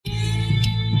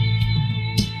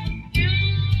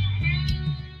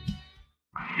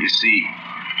see,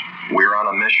 we're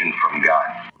on a mission from God.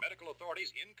 Medical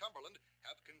authorities in Cumberland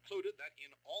have concluded that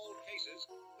in all cases,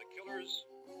 the killers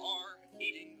are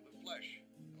eating the flesh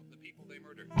of the people they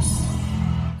murdered.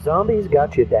 Zombies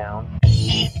got you down.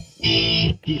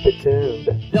 Keep it tuned.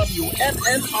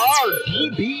 WMMR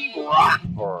DB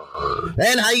Rockford.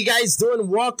 And how you guys doing?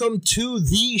 Welcome to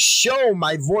the show.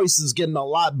 My voice is getting a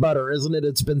lot better, isn't it?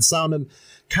 It's been sounding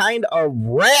kind of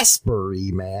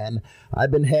raspberry, man.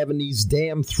 I've been having these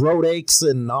damn throat aches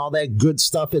and all that good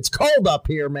stuff. It's cold up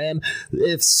here, man.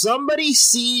 If somebody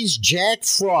sees Jack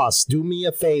Frost, do me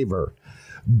a favor.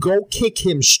 Go kick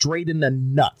him straight in the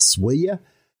nuts, will you?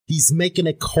 He's making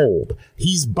it cold.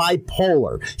 He's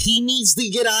bipolar. He needs to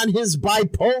get on his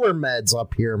bipolar meds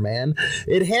up here, man.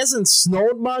 It hasn't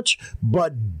snowed much,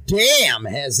 but damn,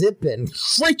 has it been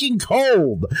freaking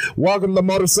cold. Welcome to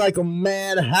Motorcycle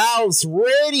Madhouse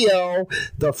Radio.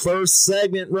 The first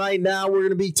segment right now, we're going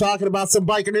to be talking about some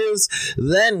biker news.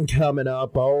 Then coming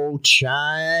up,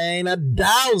 China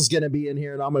Dow's going to be in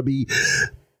here, and I'm going to be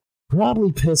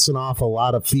probably pissing off a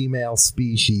lot of female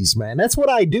species, man. That's what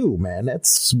I do, man.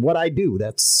 That's what I do.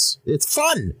 It's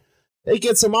fun. It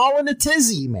gets them all in a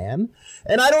tizzy, man.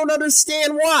 And I don't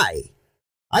understand why.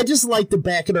 I just like the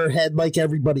back of their head like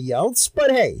everybody else.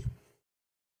 But hey,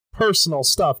 personal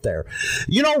stuff there.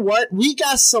 You know what? We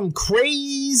got some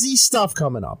crazy stuff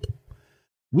coming up.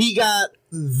 We got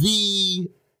the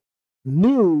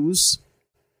news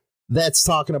that's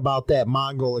talking about that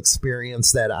Mongol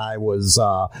experience that I was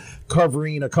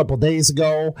covering a couple days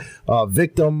ago.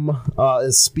 Victim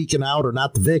is speaking out, or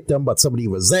not the victim, but somebody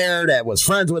was there that was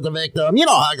friends with the victim. You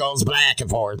know how it goes, back and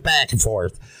forth, back and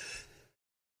forth.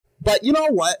 But you know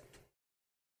what?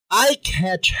 I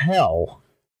catch hell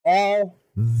all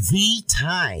the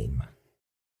time.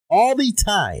 All the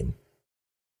time.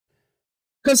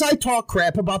 Because I talk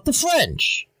crap about the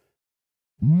French.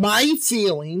 My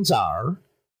feelings are,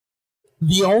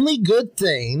 the only good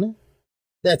thing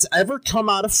that's ever come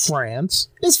out of France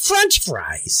is French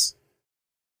fries.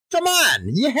 Come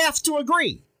on, you have to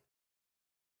agree.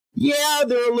 Yeah,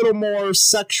 they're a little more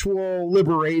sexual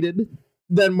liberated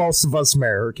than most of us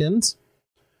Americans.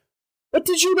 But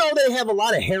did you know they have a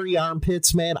lot of hairy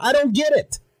armpits, man? I don't get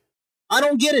it. I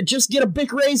don't get it. Just get a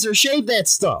Bic razor, shave that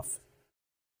stuff.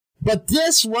 But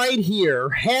this right here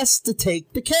has to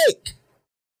take the cake.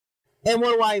 And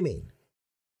what do I mean?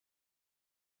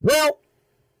 Well,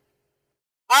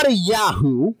 out of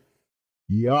Yahoo,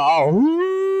 you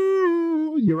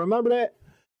remember that?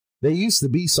 They used to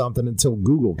be something until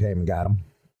Google came and got them.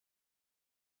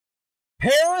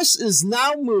 Paris is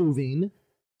now moving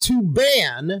to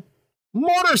ban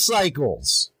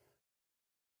motorcycles.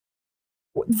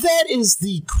 That is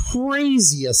the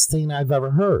craziest thing I've ever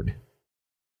heard.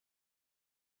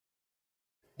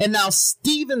 And now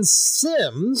Steven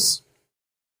Sims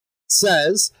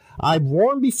says, I've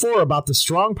warned before about the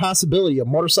strong possibility of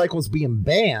motorcycles being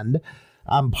banned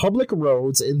on public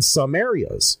roads in some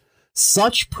areas.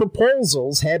 Such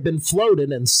proposals have been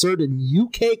floated in certain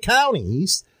UK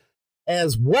counties,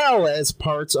 as well as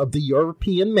parts of the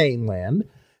European mainland,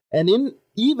 and in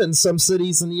even some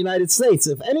cities in the United States.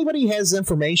 If anybody has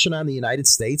information on the United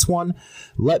States one,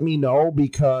 let me know,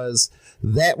 because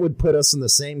that would put us in the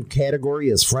same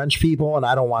category as French people, and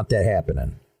I don't want that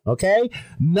happening. Okay?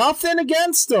 Nothing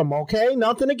against them, okay?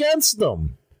 Nothing against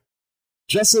them.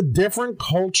 Just a different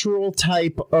cultural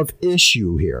type of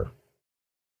issue here.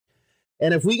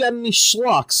 And if we got any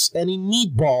schlucks, any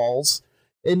meatballs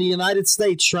in the United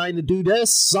States trying to do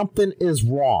this, something is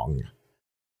wrong.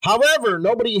 However,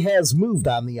 nobody has moved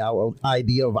on the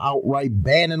idea of outright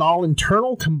banning all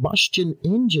internal combustion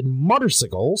engine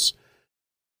motorcycles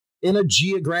in a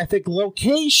geographic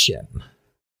location.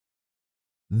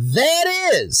 That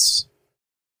is,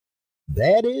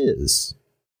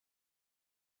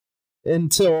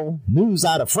 until news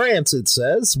out of France, it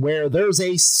says, where there's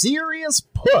a serious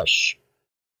push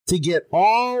to get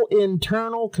all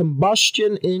internal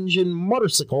combustion engine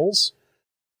motorcycles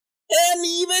and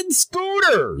even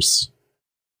scooters.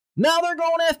 Now they're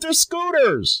going after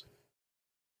scooters.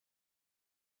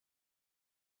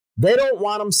 They don't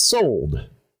want them sold.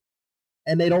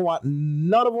 And they don't want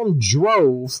none of them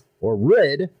drove or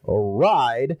rid or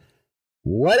ride,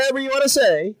 whatever you want to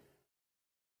say,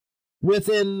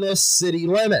 within the city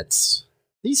limits.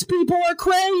 These people are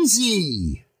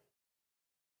crazy.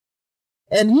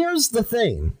 And here's the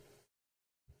thing.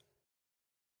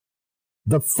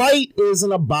 The fight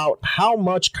isn't about how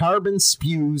much carbon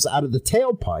spews out of the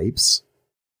tailpipes,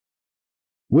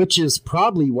 which is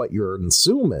probably what you're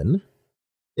assuming.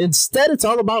 Instead, it's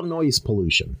all about noise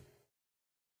pollution.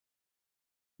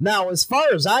 Now, as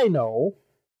far as I know,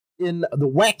 in the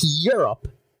wacky Europe,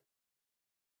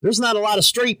 there's not a lot of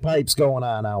straight pipes going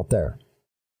on out there.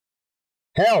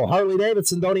 Hell, Harley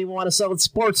Davidson don't even want to sell its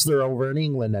Sportster over in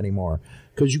England anymore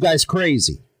because you guys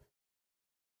crazy.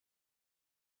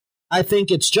 I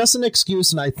think it's just an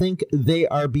excuse, and I think they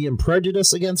are being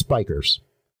prejudiced against bikers.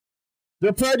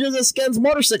 They're prejudiced against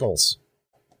motorcycles.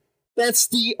 That's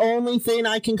the only thing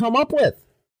I can come up with.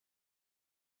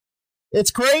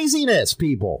 It's craziness,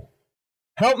 people.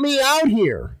 Help me out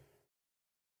here.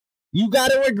 You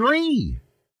got to agree.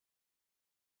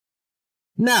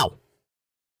 Now,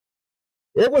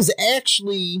 it was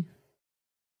actually,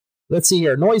 let's see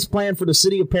here, Noise Plan for the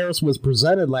City of Paris was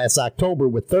presented last October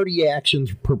with 30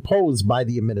 actions proposed by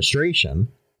the administration.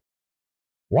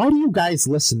 Why do you guys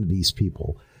listen to these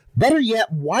people? Better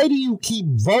yet, why do you keep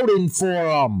voting for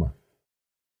them?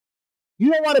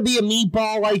 You don't want to be a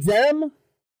meatball like them.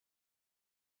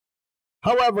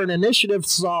 However, an initiative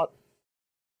sought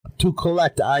to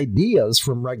collect ideas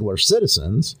from regular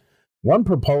citizens. One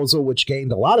proposal which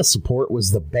gained a lot of support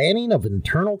was the banning of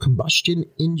internal combustion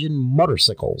engine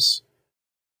motorcycles,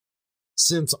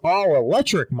 since all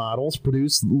electric models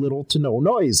produce little to no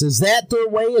noise. Is that their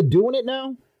way of doing it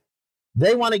now?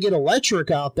 They want to get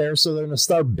electric out there, so they're going to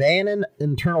start banning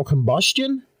internal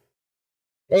combustion?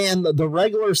 And the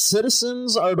regular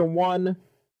citizens are the one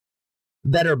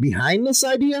that are behind this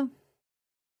idea?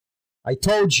 I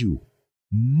told you,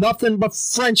 nothing but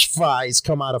French fries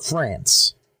come out of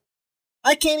France.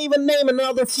 I can't even name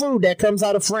another food that comes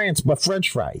out of France but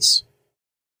French fries.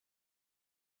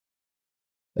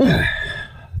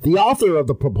 The author of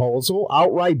the proposal,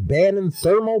 outright banning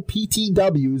thermal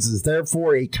PTWs, is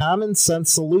therefore a common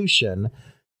sense solution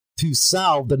to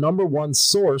solve the number one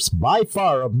source by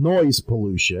far of noise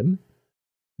pollution.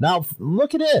 Now,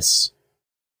 look at this.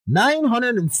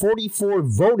 944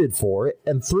 voted for it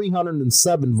and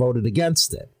 307 voted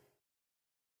against it.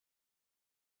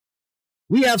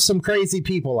 We have some crazy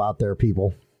people out there,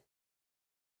 people.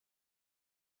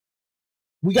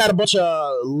 We got a bunch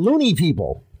of loony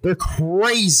people. They're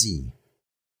crazy.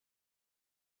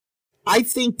 I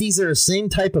think these are the same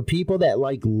type of people that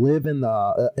like live in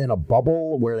a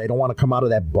bubble where they don't want to come out of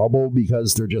that bubble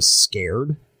because they're just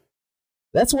scared.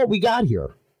 That's what we got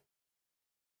here.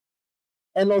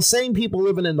 And those same people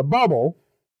living in the bubble,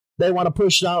 they want to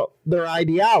push out their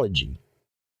ideology.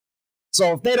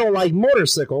 So if they don't like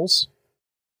motorcycles,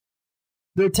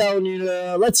 they're telling you,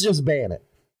 let's just ban it.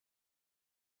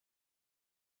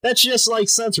 That's just like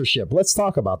censorship. Let's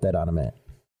talk about that on a minute.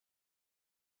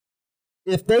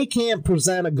 If they can't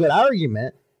present a good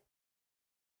argument,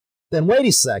 then wait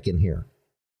a second here.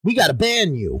 We got to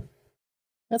ban you.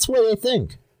 That's what they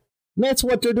think. And that's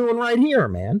what they're doing right here,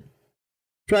 man.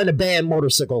 Trying to ban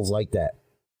motorcycles like that.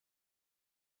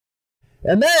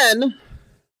 And then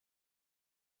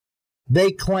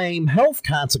they claim health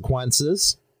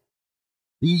consequences.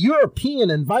 The European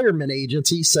Environment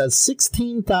Agency says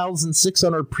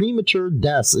 16,600 premature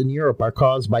deaths in Europe are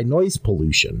caused by noise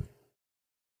pollution.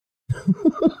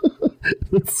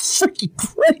 They're freaking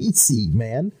crazy,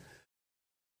 man.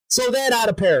 So that out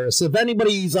of Paris. If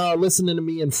anybody's listening to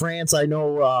me in France, I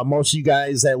know most of you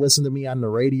guys that listen to me on the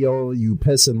radio, you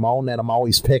piss and moan that I'm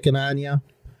always picking on you.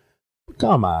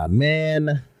 Come on,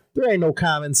 man. There ain't no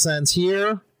common sense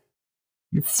here.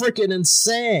 You're freaking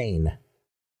insane.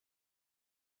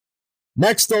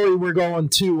 Next story, we're going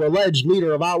to alleged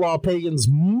leader of Outlaw Pagans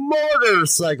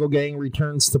motorcycle gang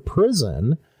returns to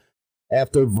prison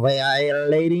after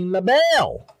violating the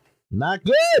bail. Not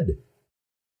good.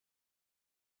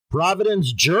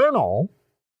 Providence Journal,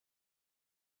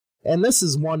 and this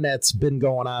is one that's been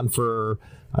going on for,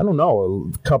 I don't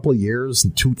know, a couple of years,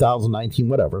 2019,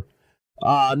 whatever.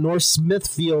 North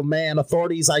Smithfield man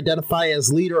authorities identify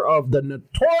as leader of the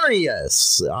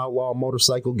notorious outlaw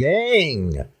motorcycle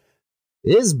gang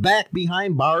is back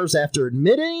behind bars after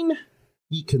admitting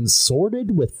he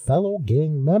consorted with fellow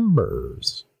gang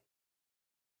members.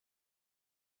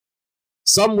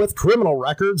 Some with criminal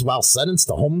records while sentenced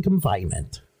to home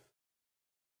confinement.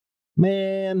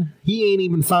 Man, he ain't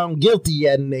even found guilty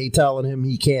yet and they telling him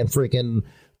he can't freaking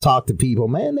talk to people.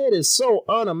 Man, that is so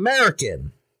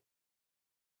un-American.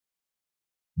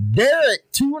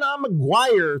 Derek Tuna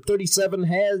McGuire, 37,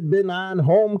 has been on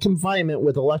home confinement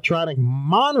with electronic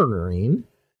monitoring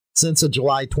since a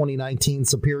July 2019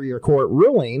 Superior Court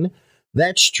ruling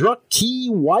that struck key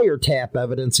wiretap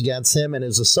evidence against him and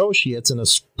his associates in a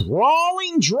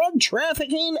sprawling drug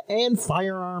trafficking and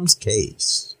firearms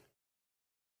case.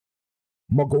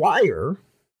 McGuire,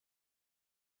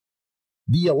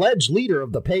 the alleged leader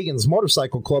of the Pagans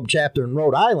Motorcycle Club chapter in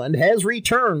Rhode Island, has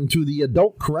returned to the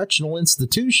adult correctional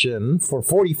institution for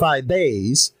 45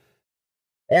 days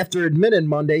after admitting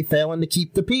Monday failing to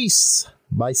keep the peace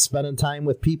by spending time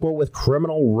with people with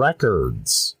criminal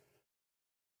records.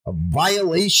 A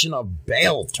violation of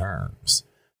bail terms.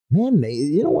 Man,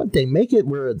 you know what? They make it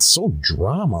where it's so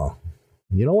drama.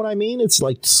 You know what I mean? It's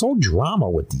like so drama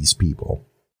with these people.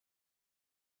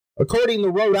 According to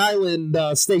Rhode Island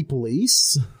State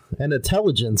Police, an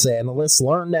intelligence analyst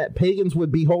learned that Pagans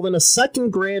would be holding a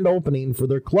second grand opening for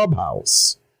their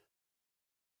clubhouse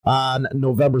on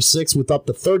November 6th, with up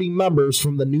to 30 members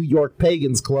from the New York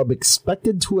Pagans Club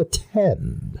expected to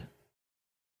attend.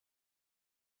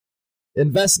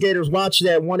 Investigators watched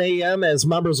at 1 a.m. as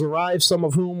members arrived, some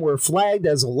of whom were flagged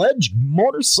as alleged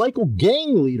motorcycle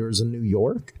gang leaders in New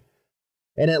York,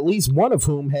 and at least one of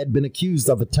whom had been accused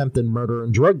of attempted murder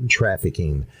and drug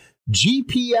trafficking.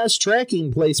 GPS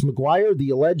tracking placed McGuire, the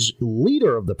alleged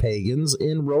leader of the Pagans,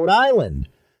 in Rhode Island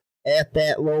at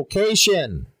that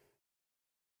location.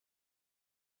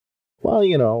 Well,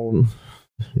 you know,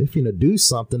 if you're going to do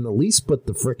something, at least put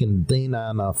the frickin' thing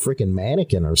on a frickin'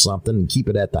 mannequin or something and keep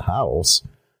it at the house.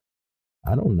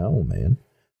 I don't know, man.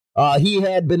 He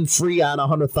had been free on a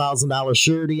 $100,000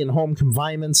 surety and home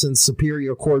confinement since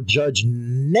Superior Court Judge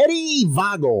Nettie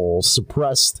Vogel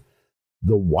suppressed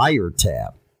the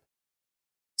wiretap.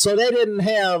 So they didn't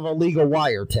have a legal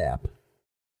wiretap.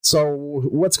 So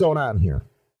what's going on here?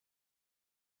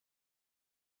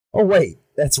 Oh, wait.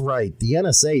 That's right. The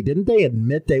NSA, didn't they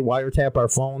admit they wiretap our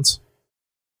phones?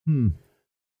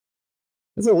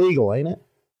 It's illegal, ain't it?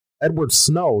 Edward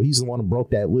Snow, he's the one who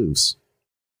broke that loose.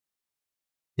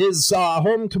 His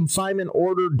home confinement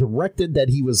order directed that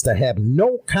he was to have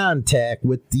no contact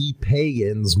with the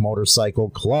Pagans Motorcycle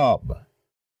Club.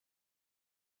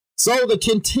 So the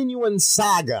continuing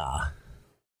saga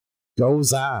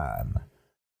goes on.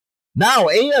 Now,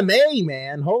 AMA,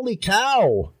 man, holy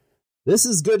cow. This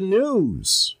is good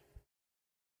news.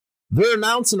 They're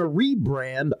announcing a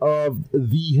rebrand of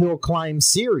the Hill Climb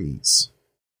series.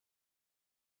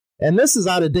 And this is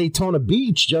out of Daytona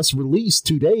Beach, just released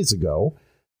 2 days ago.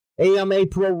 AMA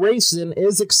Pro Racing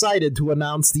is excited to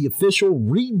announce the official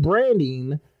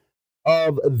rebranding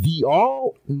of the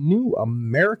all-new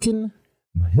American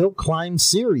Hill Climb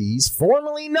series,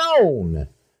 formerly known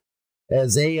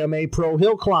as AMA Pro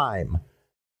Hill Climb.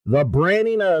 The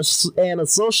branding and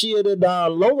associated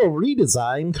logo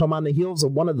redesign come on the heels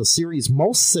of one of the series'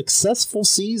 most successful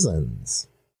seasons.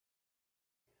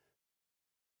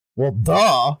 Well,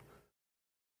 duh.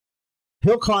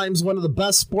 Hill Climb's one of the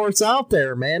best sports out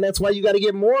there, man. That's why you got to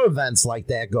get more events like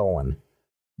that going.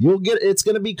 It's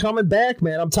going to be coming back,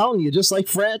 man. I'm telling you, just like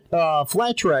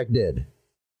Flat Track did.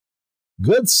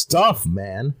 Good stuff,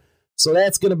 man. So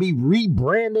that's going to be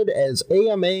rebranded as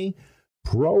AMA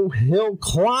Pro Hill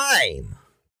Climb.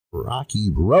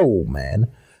 Rocky Road, man.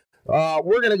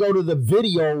 We're going to go to the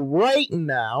video right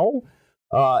now.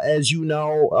 As you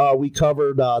know, we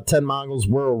covered 10 Mongols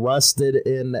were arrested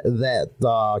in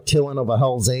that killing of a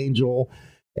Hell's Angel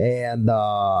and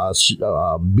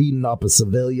beating up a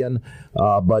civilian.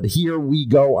 But here we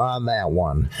go on that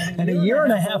one. And a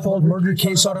year-and-a-half-old murder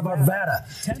case out of Arvada.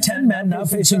 10 men now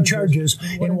facing charges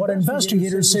in what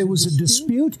investigators say was a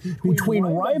dispute between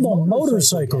rival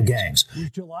motorcycle gangs.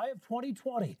 July of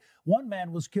 2020, one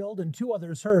man was killed and 2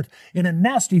 others hurt in a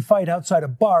nasty fight outside a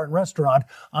bar and restaurant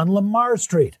on Lamar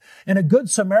Street. And a good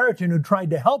Samaritan who tried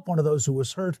to help one of those who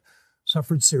was hurt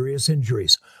suffered serious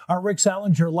injuries. Our Rick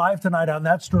Salinger live tonight on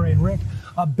that story. And Rick,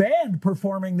 a band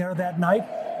performing there that night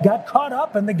got caught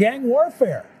up in the gang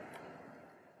warfare.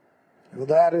 Well,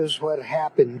 that is what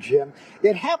happened, Jim.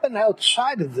 It happened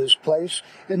outside of this place,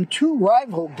 and 2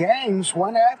 rival gangs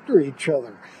went after each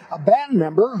other. A band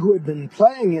member who had been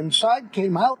playing inside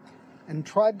came out and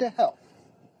tried to help.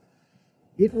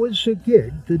 It was a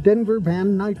gig the Denver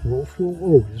band Nightwolf will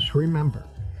always remember.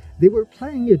 They were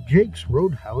playing at Jake's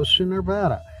Roadhouse in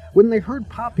Nevada when they heard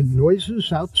popping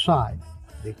noises outside.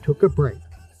 They took a break.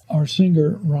 Our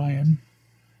singer, Ryan,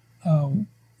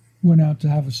 went out to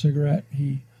have a cigarette.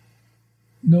 He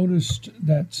noticed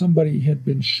that somebody had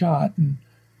been shot and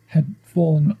had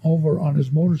fallen over on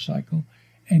his motorcycle,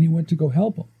 and he went to go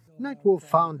help him. Nightwolf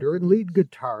founder and lead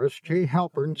guitarist Jay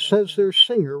Halpern says their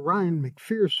singer, Ryan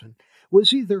McPherson,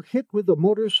 was either hit with a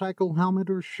motorcycle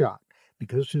helmet or shot,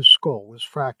 because his skull was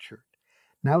fractured.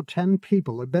 Now 10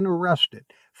 people have been arrested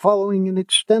following an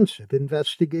extensive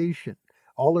investigation.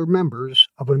 All are members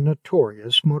of a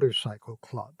notorious motorcycle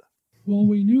club. Well,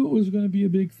 we knew it was going to be a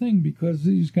big thing because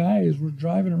these guys were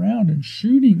driving around and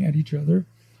shooting at each other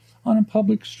on a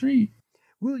public street.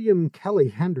 William Kelly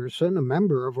Henderson, a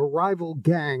member of a rival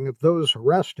gang of those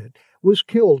arrested, was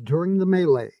killed during the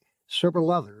melee.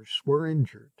 Several others were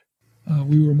injured.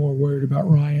 We were more worried about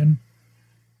Ryan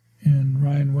and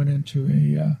Ryan went into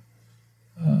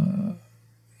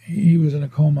he was in a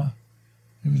coma.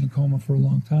 He was in a coma for a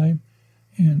long time,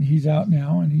 and he's out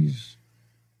now, and he's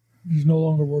no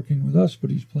longer working with us, but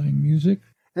he's playing music.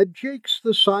 At Jake's,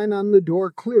 the sign on the door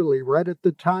clearly read at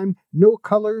the time, "No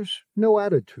colors, no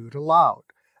attitude allowed,"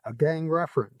 a gang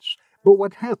reference. But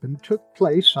what happened took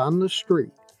place on the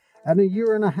street. And a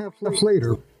year and a half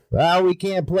later... Well, we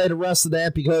can't play the rest of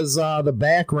that because the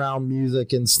background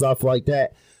music and stuff like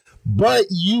that. But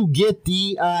you get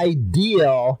the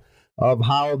idea of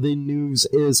how the news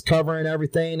is covering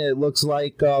everything. It looks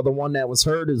like the one that was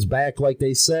heard is back, like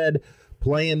they said,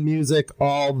 playing music,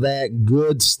 all that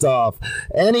good stuff.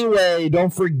 Anyway,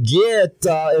 don't forget,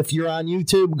 if you're on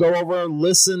YouTube, go over and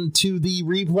listen to the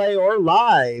replay or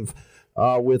live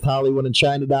with Hollywood and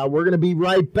Chinatown. We're going to be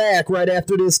right back right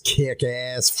after this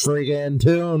kick-ass friggin'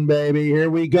 tune, baby. Here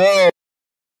we go.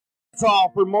 It's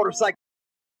all for motorcycle.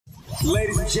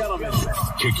 Ladies and gentlemen,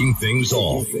 kicking things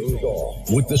off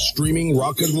with the streaming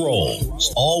rock and roll,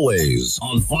 always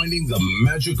on finding the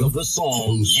magic of the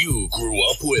songs you grew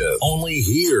up with. Only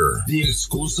here, the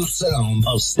exclusive sound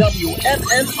of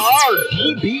WMNR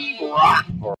DB Rock.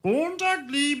 Montag,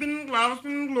 lieben,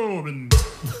 glauben, globen.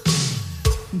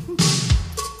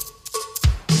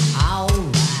 All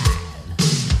right.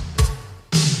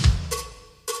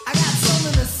 I got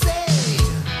something to say.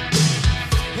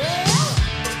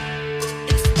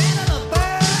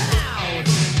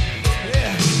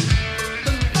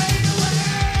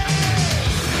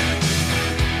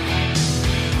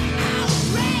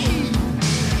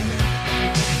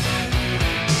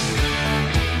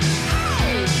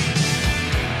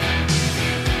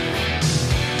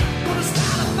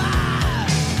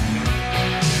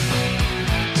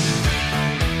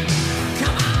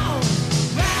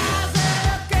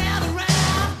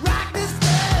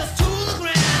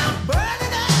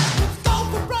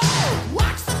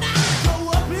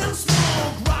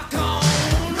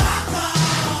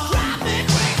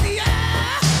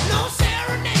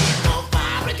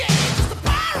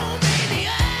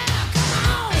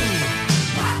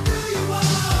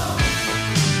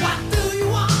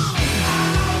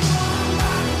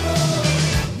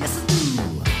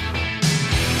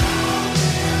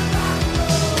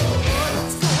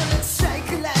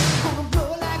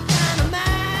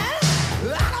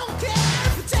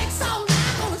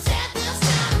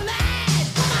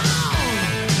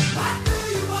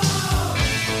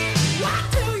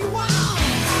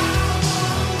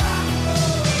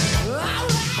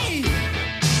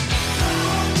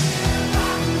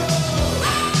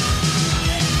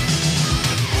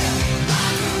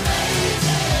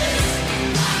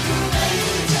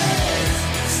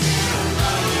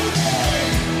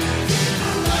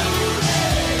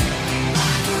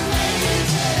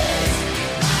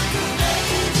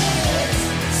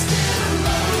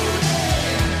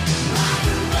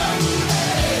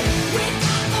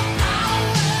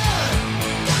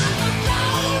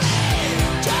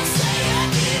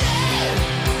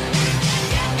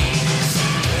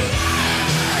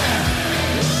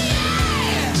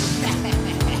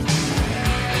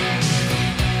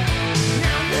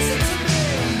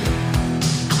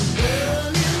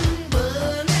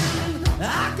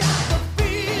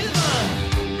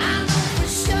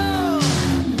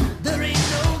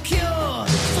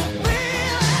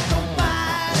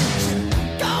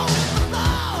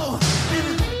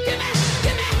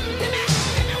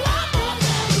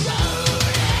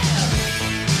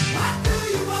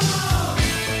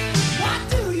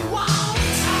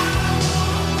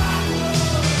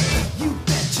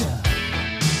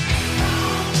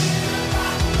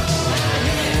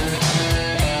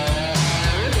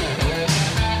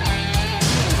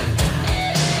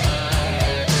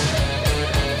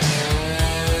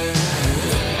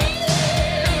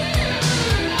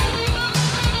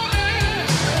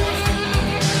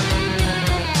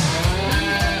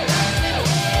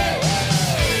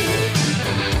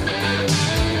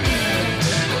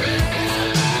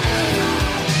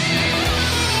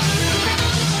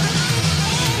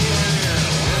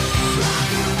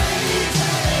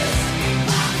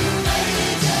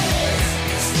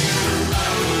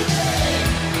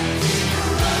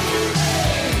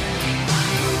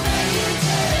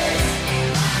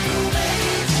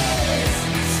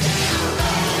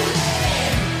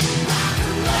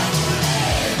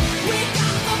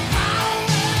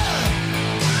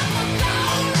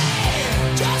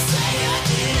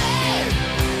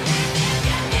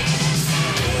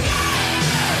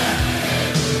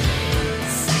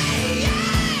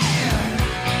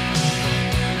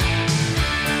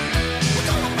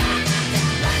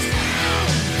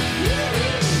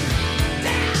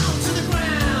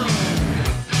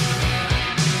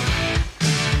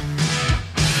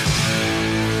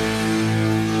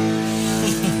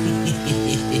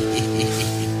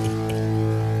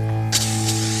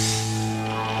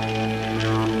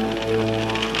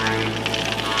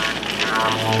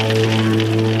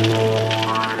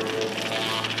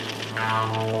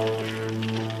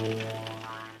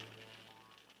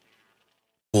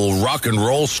 rock and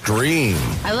roll stream.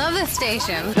 I love this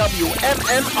station.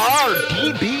 WMNR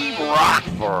DB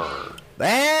Rockford.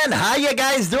 And how you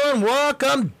guys doing?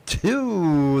 Welcome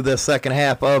to the second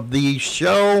half of the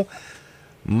show.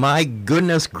 My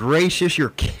goodness gracious, you're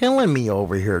killing me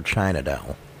over here,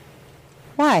 Chinatown.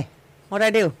 Why? What'd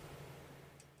I do?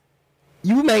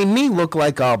 You made me look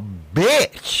like a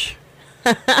bitch.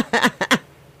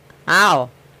 How?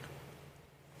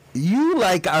 You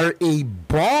like are a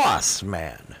boss,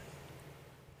 man.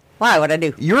 Why? What'd I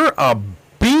do? You're a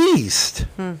beast.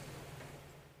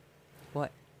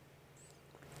 What?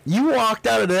 You walked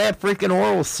out of that freaking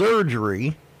oral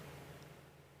surgery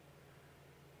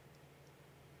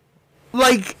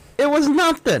like it was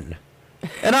nothing.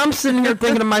 And I'm sitting here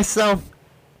thinking to myself,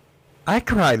 I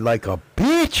cried like a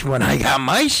bitch when I got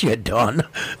my shit done.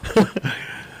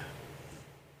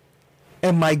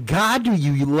 And my God, do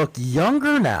you look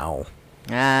younger now?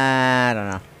 I don't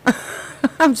know.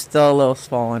 I'm still a little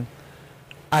swollen.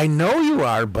 I know you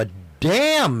are, but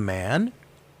damn, man.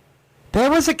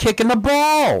 That was a kick in the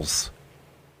balls.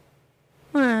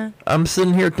 I'm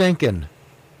sitting here thinking,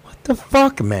 what the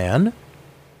fuck, man?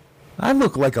 I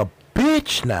look like a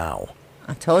bitch now.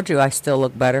 I told you I still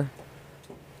look better.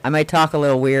 I may talk a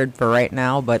little weird for right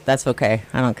now, but that's okay.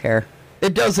 I don't care.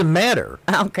 It doesn't matter.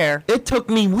 I don't care. It took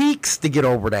me weeks to get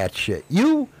over that shit.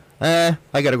 You, I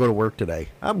gotta go to work today.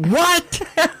 What?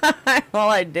 Well,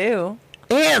 I do.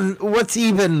 And what's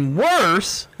even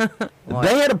worse,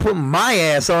 they had to put my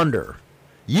ass under.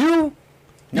 You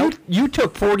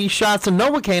took 40 shots of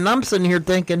Novocaine. I'm sitting here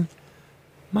thinking,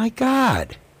 my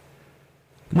God.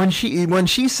 When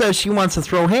she says she wants to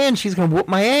throw hands, she's gonna whoop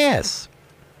my ass.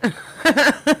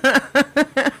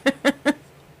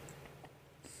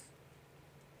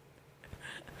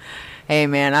 Hey,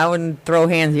 man, I wouldn't throw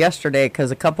hands yesterday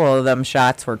because a couple of them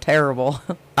shots were terrible.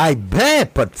 I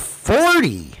bet, but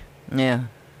 40? Yeah.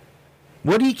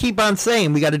 What do you keep on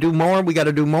saying? We got to do more? We got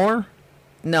to do more?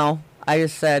 No, I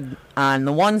just said on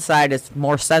the one side it's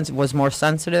was more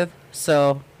sensitive,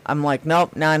 so I'm like,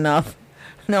 nope, not enough.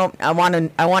 Nope, I want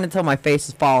until my face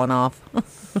is falling off.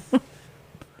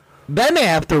 Then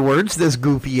afterwards, this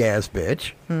goofy ass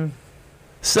bitch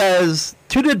says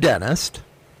to the dentist,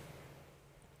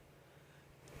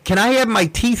 can I have my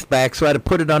teeth back so I had to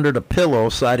put it under the pillow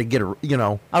so I had to get a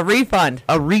refund.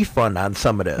 A refund on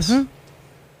some of this. Mm-hmm.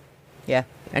 Yeah,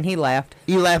 and he laughed.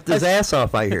 He laughed his ass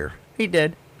off, I hear. He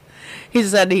did. He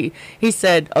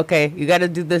said, okay, you got to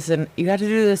do this in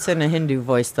a Hindu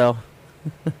voice though.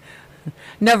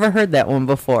 Never heard that one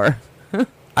before.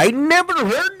 I never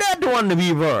heard that one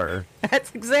before.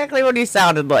 That's exactly what he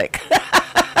sounded like.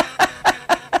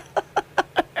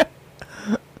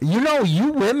 You know,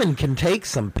 you women can take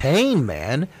some pain,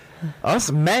 man. Us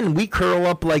men, we curl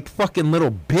up like fucking little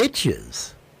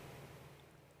bitches.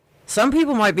 Some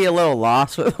people might be a little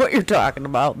lost with what you're talking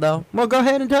about, though. Well, go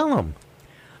ahead and tell them.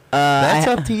 That's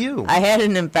up to you. I had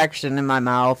an infection in my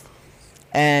mouth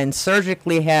and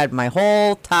surgically had my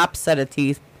whole top set of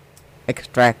teeth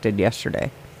extracted yesterday.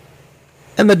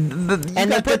 And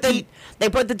they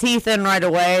put the teeth in right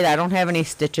away. I don't have any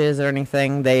stitches or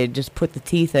anything. They just put the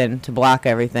teeth in to block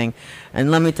everything.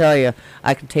 And let me tell you,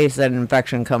 I could taste that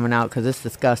infection coming out because it's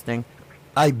disgusting.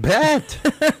 I bet.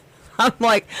 I'm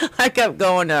like, I kept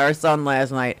going to our son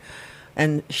last night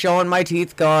and showing my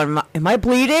teeth going, am I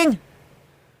bleeding?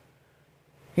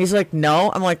 He's like,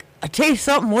 no. I'm like, I taste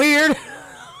something weird.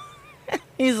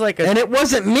 He's like, and it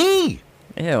wasn't me.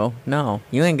 Ew, no.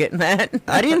 You ain't getting that.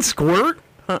 I didn't squirt.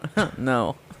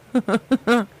 No.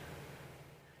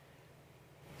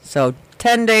 So,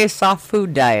 10 days soft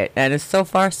food diet, and it's so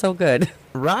far so good.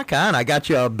 Rock on. I got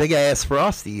you a big-ass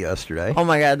Frosty yesterday. Oh,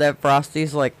 my God, that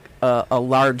Frosty's like a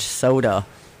large soda.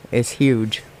 It's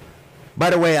huge.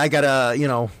 By the way, I got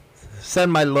to,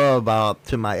 send my love out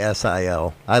to my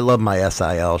SIL. I love my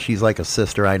SIL. She's like a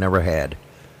sister I never had.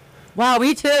 Wow,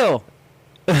 me too.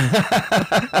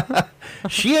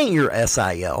 She ain't your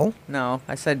SIL. No,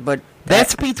 I said, but...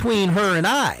 That's between her and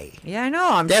I. Yeah, I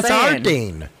know, That's saying. our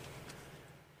thing.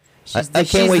 I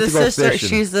can't wait to go fishing.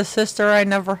 She's the sister I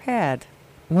never had.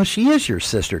 Well, she is your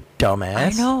sister, dumbass. I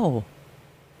know.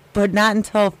 But not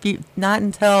until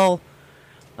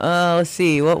let's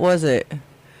see, what was it?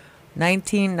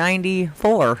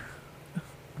 1994.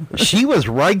 She was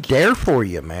right there for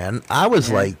you, man. I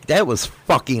was like, that was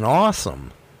fucking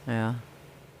awesome. Yeah.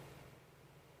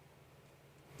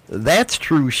 That's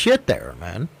true shit there,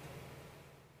 man.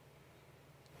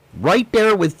 Right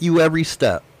there with you every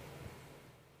step.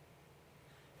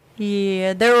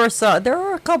 Yeah, there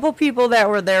were a couple people that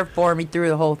were there for me through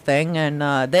the whole thing,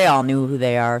 and they all knew who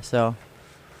they are, so.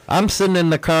 I'm sitting in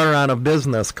the car on a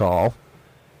business call,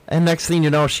 And next thing you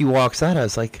know, she walks out. I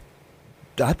was like,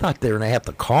 I thought they were going to have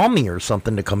to call me or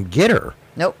something to come get her.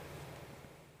 Nope.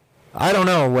 I don't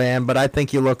know, Wham, but I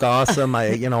think you look awesome.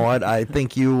 You know what? I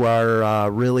think you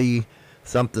are really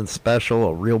something special,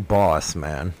 a real boss,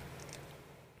 man.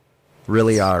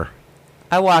 Really are.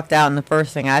 I walked out, and the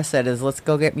first thing I said is, let's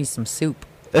go get me some soup.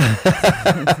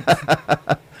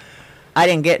 I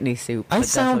didn't get any soup. I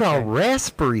sound all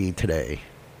raspberry today.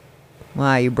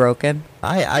 Why, you broken?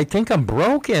 I think I'm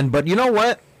broken, but you know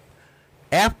what?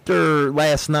 After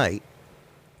last night,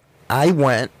 I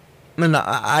went, and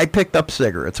I picked up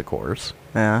cigarettes, of course.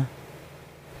 Yeah.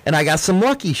 And I got some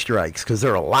Lucky Strikes, because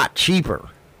they're a lot cheaper.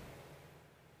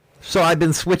 So I've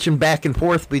been switching back and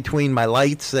forth between my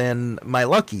lights and my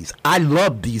Luckies. I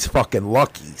love these fucking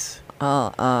Luckies.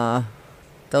 But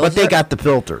they got the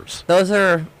filters. Those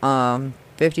are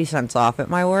 50 cents off at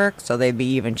my work, so they'd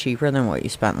be even cheaper than what you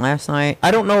spent last night.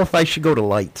 I don't know if I should go to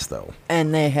lights, though.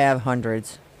 And they have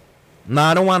hundreds. No,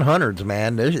 I don't want hundreds,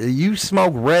 man. You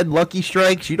smoke red Lucky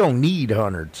Strikes, you don't need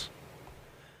hundreds.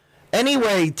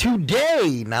 Anyway,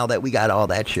 today, now that we got all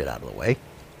that shit out of the way,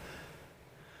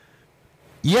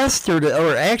 yesterday,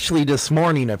 or actually this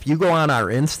morning, if you go on our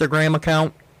Instagram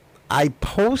account, I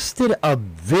posted a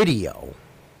video.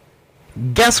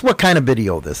 Guess what kind of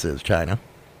video this is, China?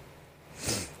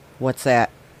 What's that?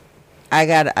 I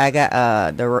got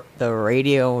the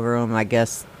radio room. I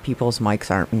guess people's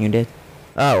mics aren't muted.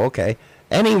 Oh, okay.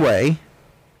 Anyway,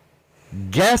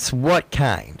 guess what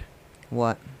kind?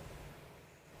 What?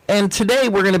 And today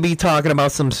we're going to be talking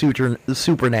about some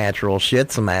supernatural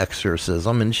shit, some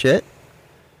exorcism and shit.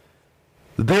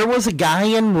 There was a guy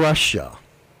in Russia,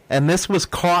 and this was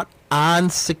caught on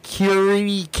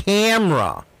security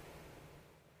camera.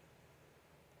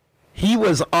 He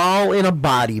was all in a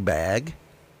body bag.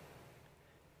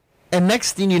 And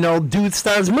next thing you know, dude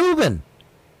starts moving.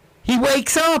 He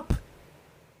wakes up.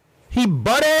 He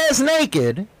butt-ass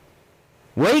naked.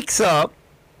 Wakes up.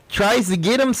 Tries to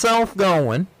get himself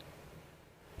going.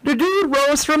 The dude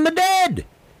rose from the dead.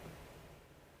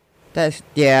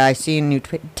 Yeah, I seen you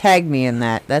tag me in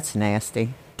that. That's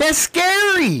nasty. That's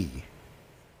scary.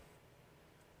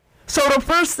 So the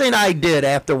first thing I did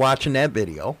after watching that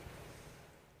video,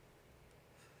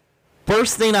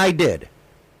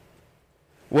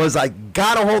 was I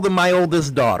got a hold of my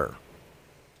oldest daughter.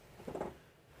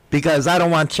 Because I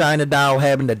don't want China Doll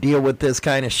having to deal with this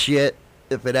kind of shit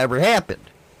if it ever happened.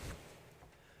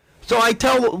 So I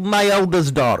tell my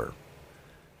eldest daughter,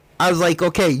 I was like,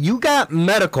 okay, you got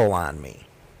medical on me.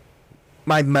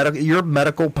 Your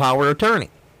medical power attorney.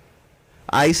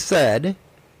 I said,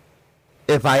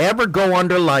 if I ever go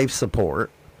under life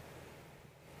support,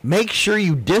 make sure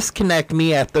you disconnect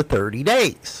me after 30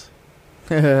 days.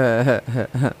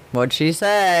 What'd she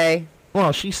say?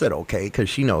 Well, she said okay, because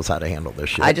she knows how to handle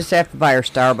this shit. I just have to buy her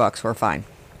Starbucks. We're fine.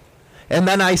 And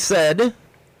then I said,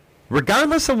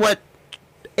 regardless of what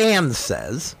Ann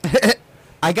says,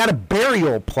 I got a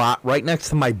burial plot right next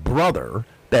to my brother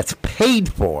that's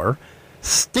paid for.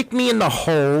 Stick me in the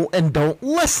hole and don't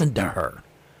listen to her.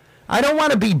 I don't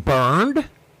want to be burned.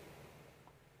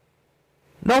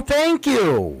 No, thank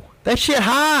you. That shit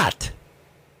hot.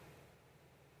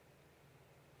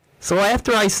 So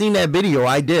after I seen that video,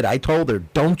 I told her,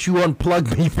 don't you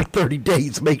unplug me for 30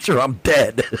 days. Make sure I'm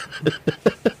dead.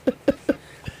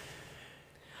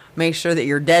 Make sure that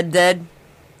you're dead?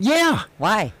 Yeah.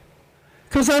 Why?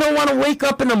 Because I don't want to wake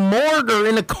up in a morgue or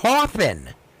in a coffin.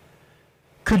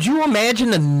 Could you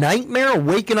imagine the nightmare of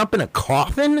waking up in a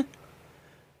coffin?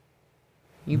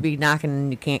 You'd be knocking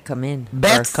and you can't come in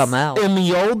That's, or come out. In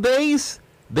the old days,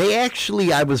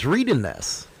 I was reading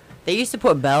this. They used to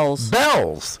put bells.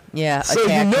 Yeah. So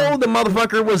you know the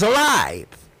motherfucker was alive.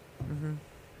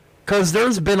 Because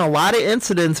there's been a lot of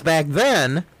incidents back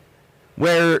then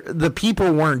where the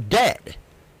people weren't dead.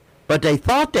 But they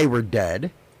thought they were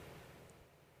dead.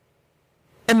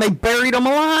 And they buried them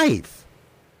alive.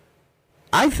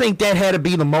 I think that had to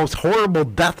be the most horrible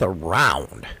death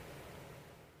around.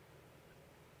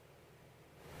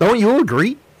 Don't you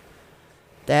agree?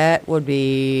 That would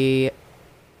be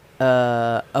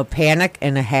a panic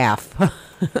and a half.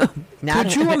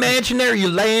 Could you imagine you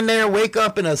laying there, wake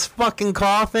up in a fucking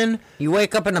coffin? You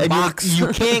wake up in a box. You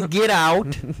can't get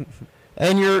out.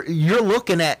 And you're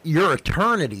looking at your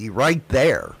eternity right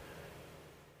there.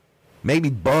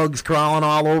 Maybe bugs crawling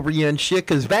all over you and shit.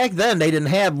 Because back then, they didn't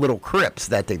have little crypts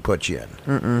that they put you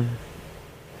in.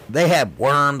 They had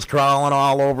worms crawling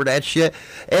all over that shit.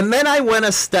 And then I went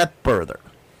a step further.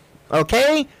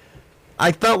 Okay?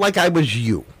 I felt like I was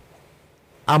you.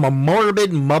 I'm a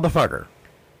morbid motherfucker.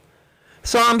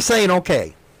 So I'm saying,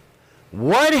 okay,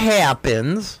 what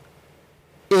happens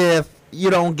if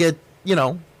you don't get,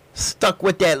 stuck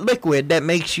with that liquid that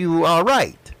makes you all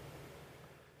right.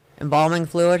 Embalming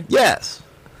fluid? Yes.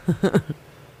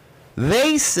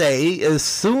 They say as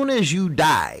soon as you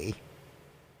die,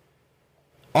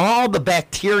 all the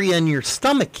bacteria in your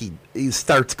stomach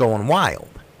starts going wild.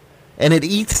 And it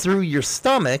eats through your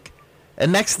stomach,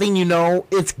 and next thing you know,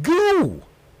 it's goo.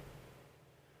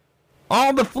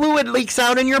 All the fluid leaks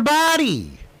out in your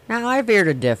body. Now, I veer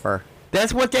to differ.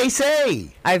 That's what they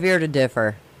say. I veer to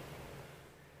differ.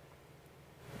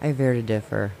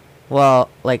 Well,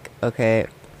 okay,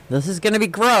 this is going to be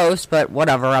gross, but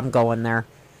whatever, I'm going there.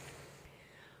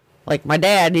 Like, my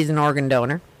dad, he's an organ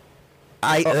donor.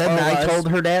 I told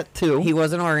her that, too. He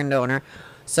was an organ donor.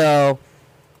 So,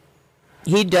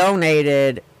 he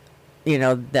donated,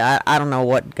 I don't know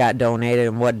what got donated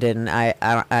and what didn't. I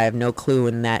have no clue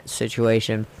in that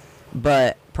situation.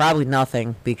 But probably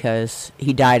nothing, because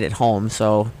he died at home,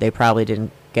 so they probably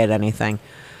didn't get anything.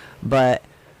 But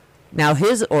now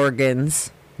his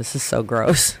organs, this is so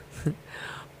gross,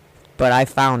 but I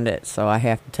found it, so I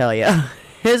have to tell you.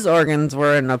 His organs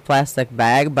were in a plastic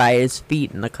bag by his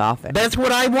feet in the coffin. That's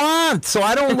what I want, so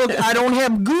I don't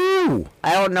have goo.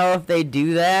 I don't know if they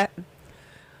do that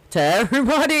to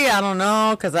everybody. I don't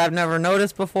know, because I've never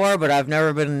noticed before, but I've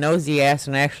never been a nosy ass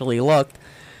and actually looked.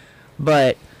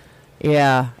 But,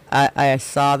 yeah, I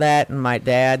saw that in my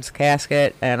dad's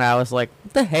casket, and I was like,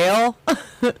 what the hell?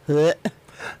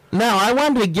 Now, I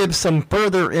wanted to give some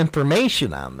further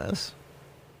information on this.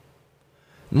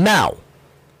 Now,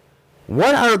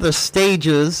 what are the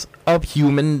stages of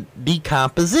human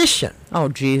decomposition? Oh,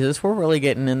 Jesus, we're really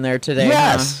getting in there today,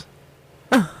 yes.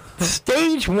 Huh?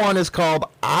 Stage 1 is called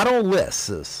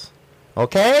autolysis.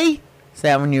 Okay? Is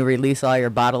that when you release all your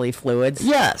bodily fluids?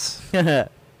 Yes.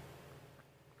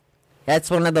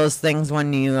 That's one of those things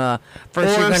when you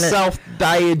first you're gonna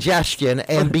self-digestion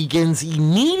and begins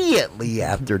immediately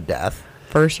after death.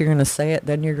 First you're gonna say it,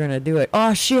 then you're gonna do it.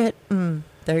 Oh shit!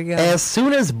 There you go. As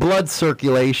soon as blood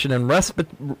circulation and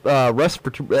respiratory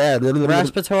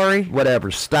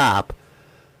whatever stop,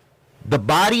 the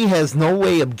body has no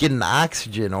way of getting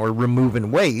oxygen or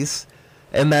removing waste,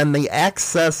 and then the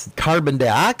excess carbon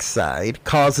dioxide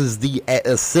causes the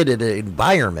acidic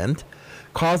environment,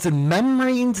 causing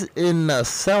membranes in the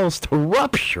cells to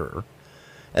rupture,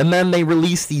 and then they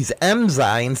release these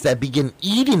enzymes that begin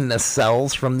eating the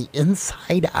cells from the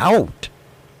inside out.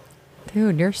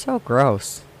 Dude, you're so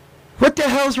gross. What the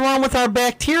hell's wrong with our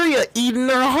bacteria eating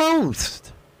their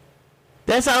host?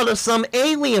 That's out of some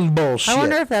alien bullshit. I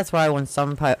wonder if that's why when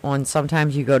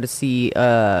sometimes you go to see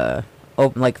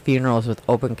funerals with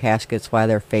open caskets, why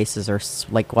their faces are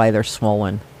why they're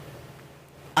swollen.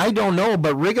 I don't know,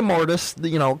 but rigor mortis,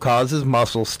 causes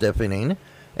muscle stiffening,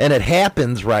 and it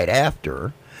happens right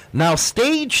after. Now,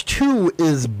 stage 2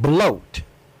 is bloat.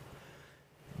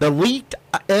 The leaked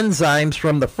enzymes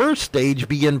from the first stage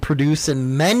begin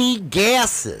producing many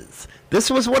gases. This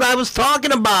was what I was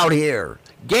talking about here.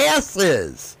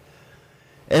 Gases.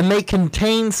 And they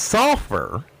contain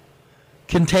sulfur,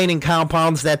 containing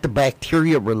compounds that the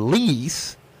bacteria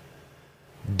release.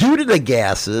 Due to the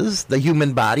gases, the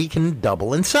human body can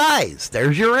double in size.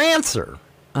 There's your answer.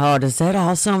 Oh, does that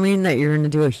also mean that you're going to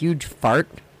do a huge fart?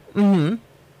 Mm-hmm.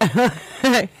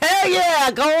 Hell yeah,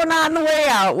 going on the way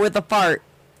out with a fart.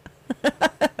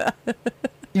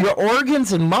 Your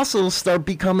organs and muscles start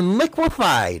becoming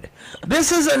liquefied.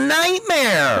 This is a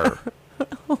nightmare.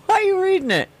 Why are you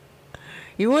reading it?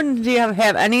 You wouldn't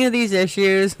have any of these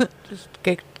issues. Just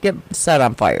get set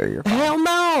on fire. Hell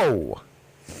no.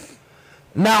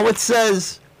 Now it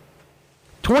says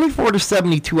 24 to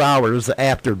 72 hours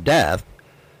after death,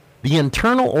 the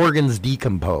internal organs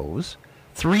decompose.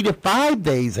 3 to 5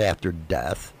 days after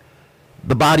death,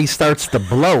 the body starts to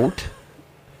bloat.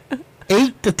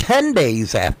 8 to 10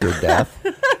 days after death,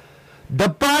 the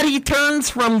body turns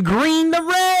from green to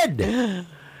red.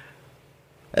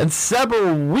 And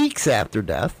several weeks after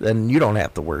death, and you don't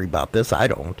have to worry about this, I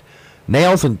don't,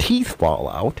 nails and teeth fall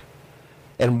out.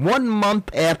 And 1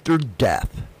 month after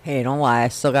death, hey, don't lie, I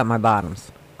still got my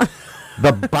bottoms.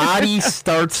 The body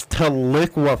starts to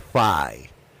liquefy.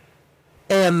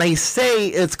 And they say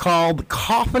it's called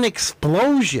coffin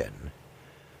explosion.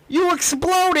 You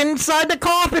explode inside the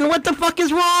coffin. What the fuck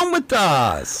is wrong with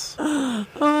us?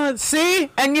 See?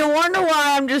 And you wonder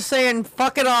why I'm just saying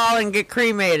fuck it all and get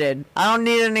cremated. I don't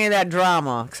need any of that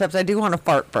drama, except I do want to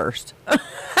fart first.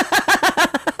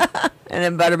 And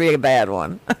it better be a bad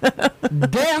one.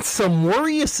 That's some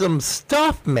worrisome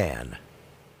stuff, man.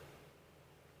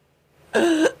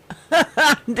 Dude,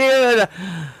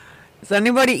 is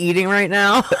anybody eating right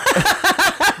now?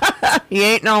 He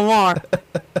ain't no more.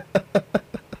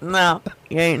 No,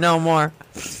 you ain't no more.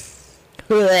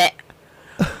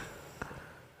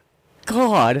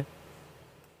 God.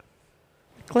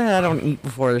 Glad I don't eat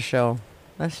before the show.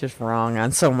 That's just wrong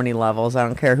on so many levels. I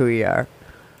don't care who you are.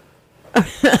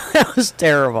 That was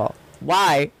terrible.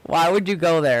 Why? Why would you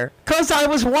go there? Because I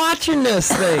was watching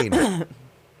this thing.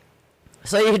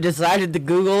 So you decided to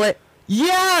Google it?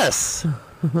 Yes.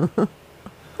 I'm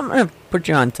going to put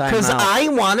you on timeout. Because I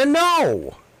want to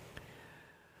know.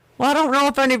 Well, I don't know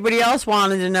if anybody else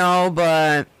wanted to know,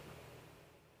 but,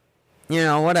 you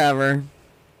know, whatever.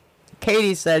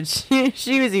 Katie said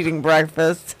she was eating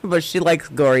breakfast, but she likes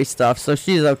gory stuff, so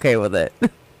she's okay with it.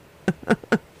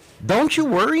 Don't you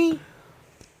worry?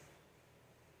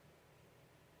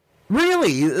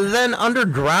 Really? Then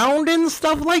underground and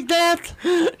stuff like that?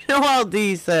 Noel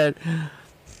D said,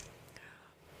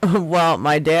 well,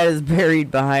 my dad is buried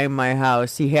behind my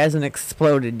house. He hasn't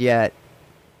exploded yet.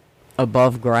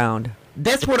 Above ground.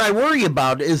 That's what I worry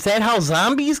about. Is that how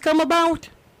zombies come about?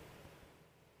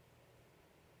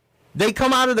 They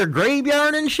come out of their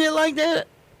graveyard and shit like that?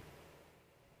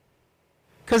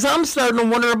 Because I'm starting to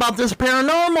wonder about this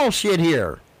paranormal shit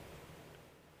here.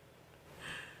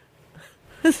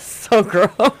 This is so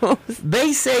gross.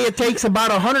 They say it takes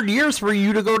about 100 years for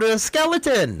you to go to a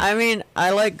skeleton. I mean, I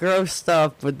like gross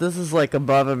stuff, but this is like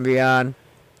above and beyond.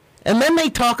 And then they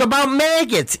talk about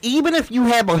maggots. Even if you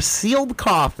have a sealed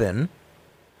coffin,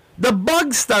 the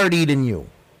bugs start eating you.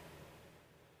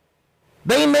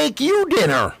 They make you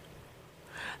dinner.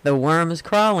 The worms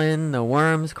crawl in, the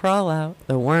worms crawl out,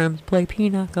 the worms play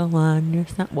pinochle on your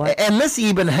stomach. What? And this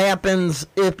even happens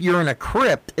if you're in a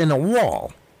crypt in a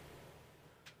wall.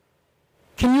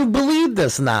 Can you believe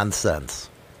this nonsense?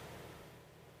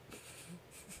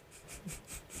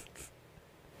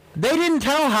 They didn't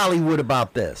tell Hollywood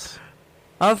about this.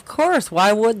 Of course,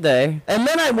 why would they? And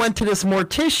then I went to this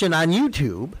mortician on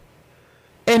YouTube,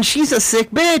 and she's a sick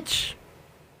bitch.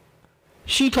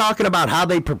 She talking about how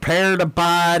they prepare the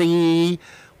body,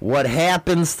 what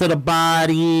happens to the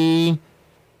body,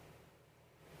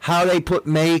 how they put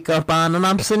makeup on, and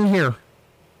I'm sitting here.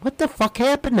 What the fuck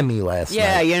happened to me last night?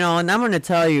 Yeah, you know, and I'm going to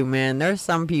tell you, man, there's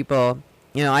some people,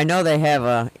 you know, I know they have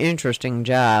a interesting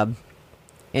job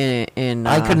in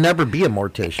I could never be a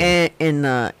mortician. In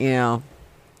the, you know,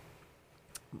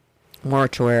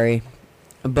 mortuary.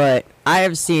 But I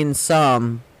have seen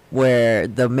some where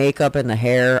the makeup and the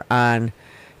hair on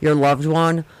your loved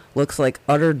one looks like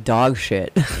utter dog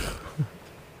shit.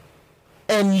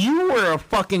 And you were a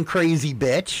fucking crazy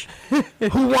bitch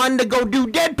who wanted to go do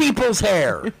dead people's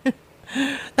hair.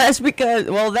 That's because,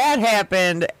 well, that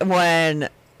happened when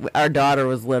our daughter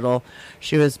was little.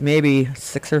 She was maybe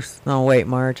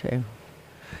March.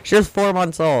 She was 4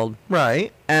 months old.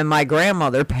 Right. And my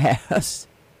grandmother passed.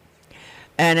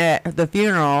 And at the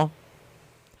funeral,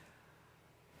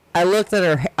 I looked at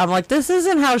her. I'm like, this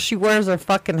isn't how she wears her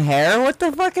fucking hair. What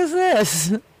the fuck is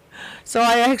this? So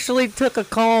I actually took a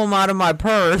comb out of my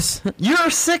purse. You're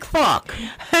a sick fuck.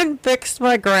 And fixed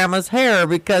my grandma's hair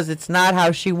because it's not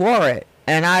how she wore it.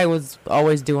 And I was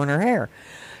always doing her hair.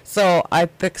 So I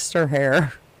fixed her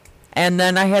hair. And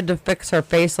then I had to fix her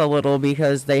face a little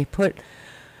because they put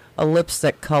a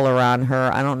lipstick color on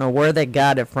her. I don't know where they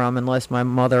got it from unless my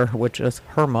mother, which is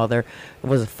her mother,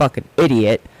 was a fucking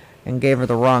idiot and gave her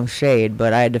the wrong shade.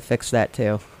 But I had to fix that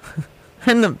too.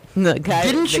 And the guy...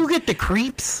 Didn't you get the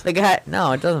creeps? The guy...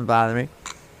 No, it doesn't bother me.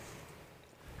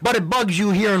 But it bugs you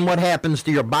hearing what happens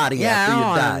to your body after you die. Yeah,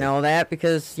 I don't want to know that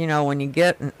because, you know, when you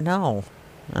get... No.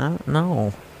 I don't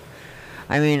know.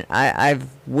 I mean, I've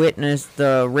witnessed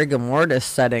the rigor mortis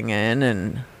setting in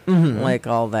and, like,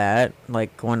 all that.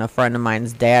 Like, when a friend of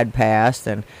mine's dad passed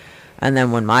and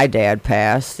then when my dad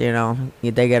passed, you know,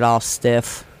 they get all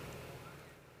stiff.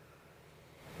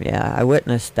 Yeah, I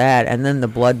witnessed that, and then the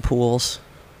blood pools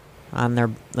on their,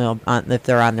 if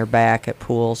they're on their back, it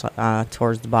pools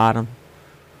towards the bottom.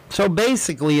 So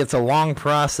basically, it's a long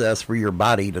process for your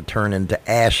body to turn into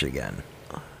ash again.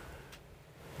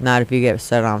 Not if you get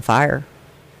set on fire.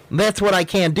 That's what I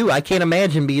can't do. I can't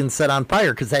imagine being set on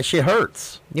fire because that shit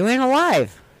hurts. You ain't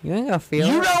alive. You ain't gonna feel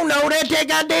it. You don't know that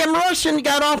goddamn Russian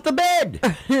got off the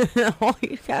bed. Well,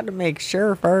 you gotta make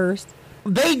sure first.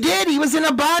 They did. He was in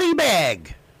a body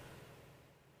bag.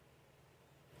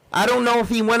 I don't know if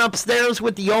he went upstairs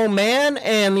with the old man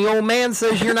and the old man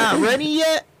says you're not ready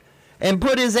yet and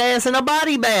put his ass in a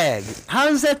body bag. How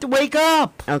does that to wake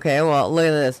up? Okay, well, look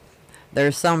at this.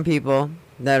 There's some people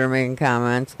that are making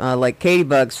comments. Like Katie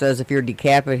Bug says if you're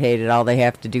decapitated, all they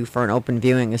have to do for an open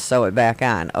viewing is sew it back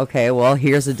on. Okay, well,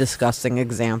 here's a disgusting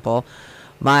example.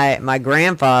 My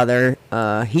grandfather,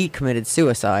 he committed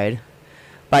suicide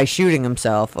by shooting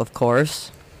himself, of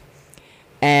course.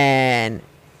 And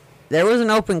there was an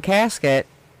open casket.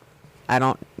 I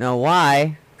don't know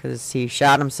why, because he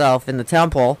shot himself in the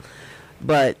temple.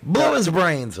 But blew his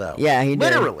brains out. Yeah, he did.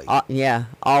 Literally.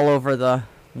 All over the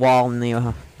wall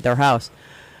in their house.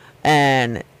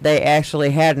 And they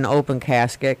actually had an open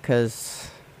casket because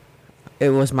it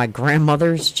was my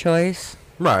grandmother's choice.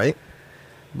 Right.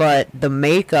 But the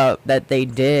makeup that they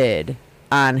did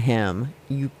on him,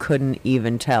 you couldn't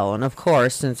even tell. And of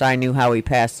course, since I knew how he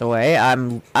passed away,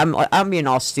 I'm being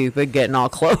all stupid, getting all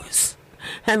close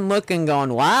and looking,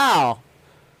 going, wow.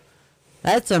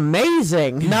 That's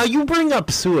amazing. Now, you bring up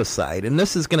suicide, and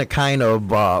this is going to kind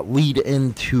of lead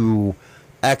into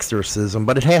exorcism,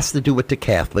 but it has to do with the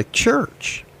Catholic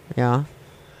Church. Yeah.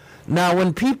 Now,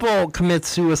 when people commit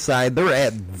suicide, they're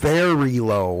at very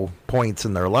low points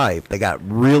in their life. They got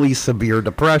really severe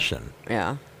depression.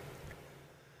 Yeah.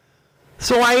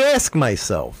 So I ask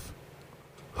myself,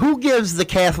 who gives the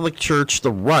Catholic Church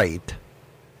the right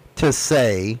to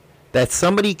say that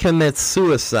somebody commits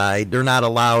suicide, they're not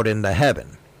allowed into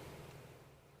heaven?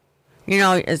 You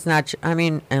know, it's not, I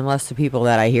mean, unless the people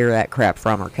that I hear that crap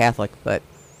from are Catholic, but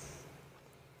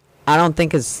I don't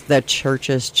think it's the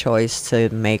church's choice to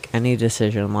make any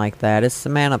decision like that. It's the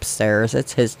man upstairs.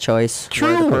 It's his choice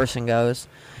where the person goes.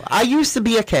 I used to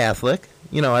be a Catholic.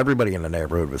 You know, everybody in the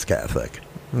neighborhood was Catholic.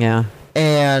 Yeah.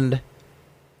 And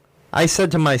I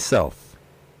said to myself,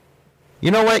 you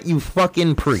know what, you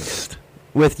fucking priest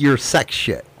with your sex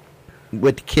shit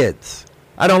with kids.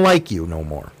 I don't like you no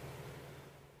more.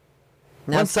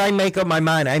 Now, once I make up my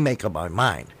mind, I make up my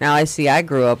mind. Now, I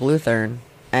grew up Lutheran,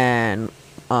 and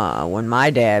when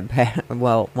my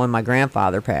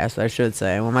grandfather passed, I should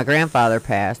say, when my grandfather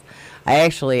passed, I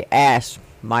actually asked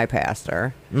my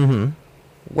pastor,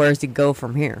 where's he go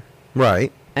from here?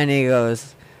 Right. And he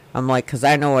goes, I'm like, because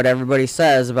I know what everybody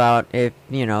says about if,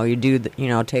 you do,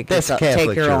 take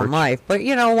your own life. But,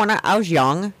 when I was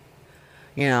young,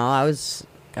 I was,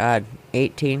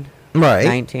 18, right,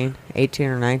 19, 18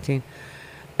 or 19.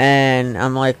 And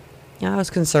I'm like, I was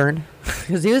concerned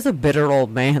because he was a bitter old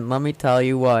man. Let me tell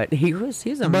you what,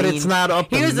 he's a but mean. It's not up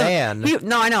to man.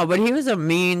 No, I know, but he was a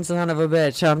mean son of a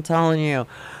bitch. I'm telling you.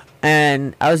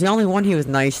 And I was the only one he was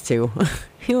nice to.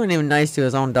 He wasn't even nice to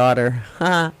his own daughter.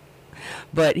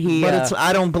 But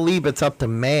I don't believe it's up to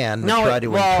man to try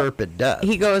to interpret death.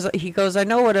 He goes. I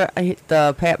know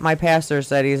what my pastor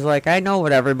said. He's like, I know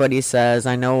what everybody says.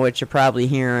 I know what you're probably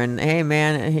hearing. Hey,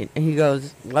 man. He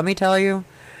goes, let me tell you.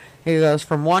 He goes,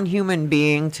 from one human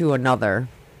being to another.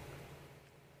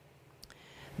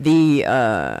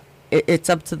 It's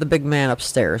up to the big man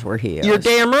upstairs where he is. You're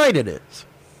damn right it is.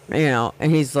 And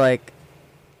he's like,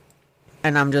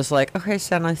 and I'm just like, okay,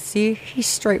 son, I see he's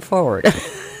straightforward.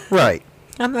 Right.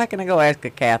 I'm not gonna go ask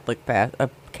a Catholic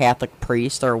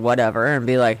priest or whatever and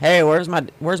be like, hey, where's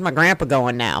my grandpa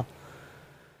going now?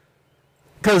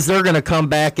 Because they're gonna come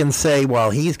back and say, well,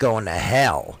 he's going to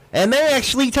hell. And they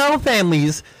actually tell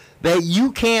families that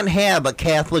you can't have a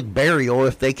Catholic burial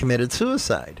if they committed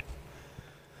suicide.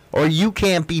 Or you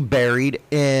can't be buried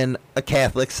in a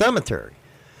Catholic cemetery.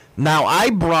 Now,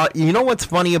 you know what's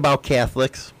funny about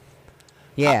Catholics?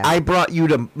 Yeah. I brought you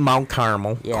to Mount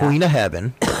Carmel, Queen of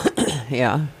Heaven.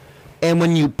 Yeah. And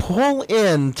when you pull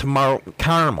into Mount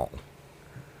Carmel,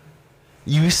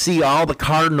 you see all the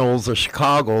cardinals of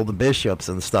Chicago, the bishops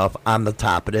and stuff, on the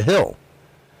top of the hill.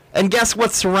 And guess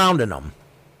what's surrounding them?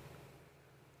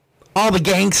 All the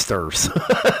gangsters.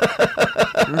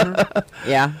 Mm-hmm.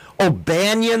 Yeah.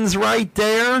 O'Banion's right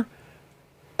there.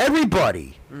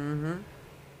 Everybody. Mm-hmm.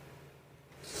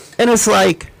 And it's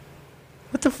like,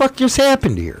 what the fuck just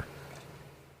happened here?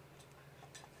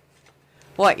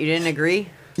 What, you didn't agree?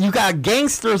 You got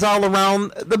gangsters all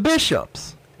around the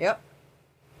bishops. Yep.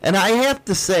 And I have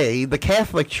to say, the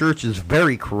Catholic Church is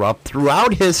very corrupt.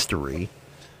 Throughout history,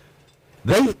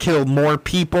 they've killed more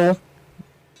people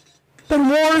than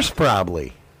wars,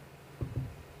 probably.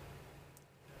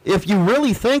 If you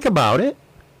really think about it.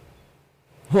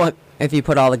 What, if you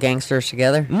put all the gangsters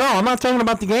together? No, I'm not talking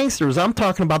about the gangsters. I'm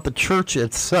talking about the church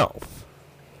itself.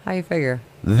 How you figure?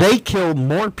 They killed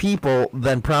more people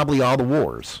than probably all the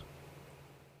wars.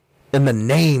 In the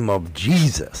name of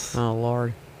Jesus. Oh,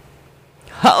 Lord.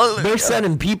 They're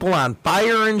setting people on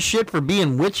fire and shit for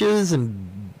being witches,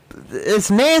 and it's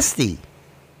nasty.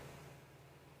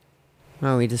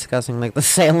 Are we discussing like the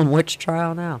Salem witch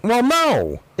trial now? Well,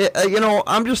 no.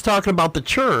 I'm just talking about the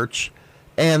church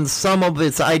and some of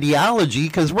its ideology,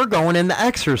 because we're going into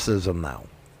exorcism now.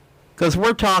 Because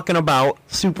we're talking about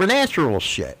supernatural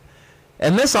shit.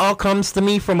 And this all comes to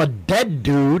me from a dead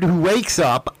dude who wakes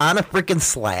up on a freaking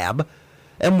slab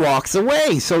and walks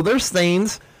away. So there's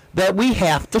things that we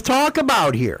have to talk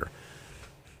about here.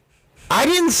 I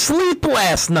didn't sleep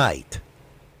last night.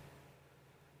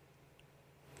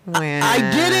 I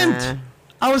didn't.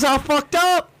 I was all fucked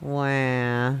up.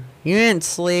 Wow. You didn't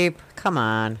sleep? Come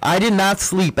on. I did not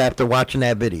sleep after watching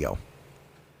that video.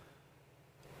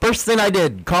 First thing I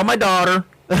did, call my daughter,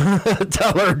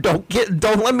 tell her don't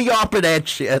let me off of that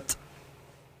shit.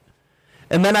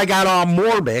 And then I got all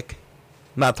morbid.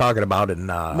 I'm not talking about it.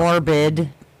 Morbid.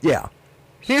 Yeah.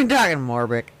 You're talking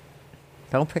morbid.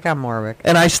 Don't pick on morbid.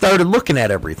 And I started looking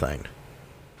at everything.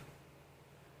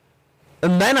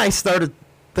 And then I started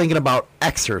thinking about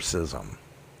exorcism.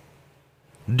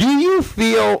 Do you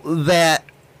feel that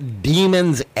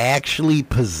demons actually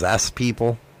possess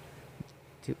people?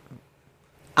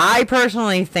 I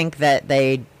personally think that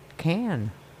they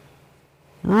can.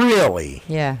 Really?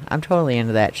 Yeah, I'm totally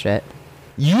into that shit.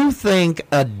 You think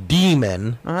a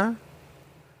demon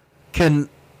can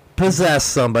possess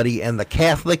somebody and the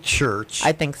Catholic Church...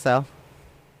 I think so.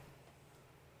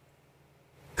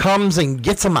 ...comes and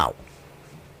gets them out?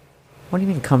 What do you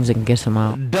mean comes and gets them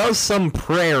out? Does some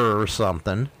prayer or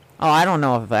something. Oh, I don't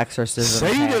know if exorcism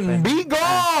Satan, happen. be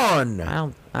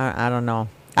gone! I don't know.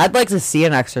 I'd like to see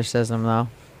an exorcism, though,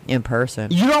 in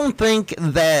person. You don't think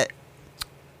that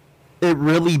it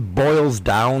really boils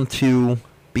down to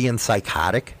being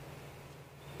psychotic?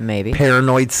 Maybe.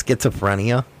 Paranoid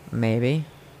schizophrenia? Maybe.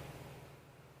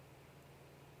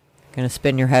 Gonna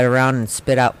spin your head around and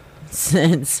spit out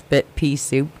and spit pea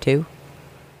soup, too?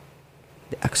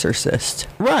 The Exorcist.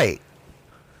 Right.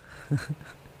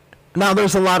 Now,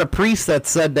 there's a lot of priests that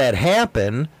said that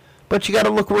happened, but you got to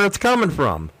look where it's coming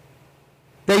from.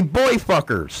 They boy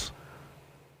fuckers.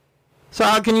 So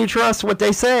how can you trust what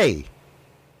they say?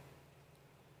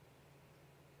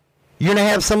 You're going to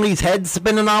have somebody's head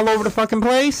spinning all over the fucking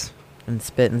place? And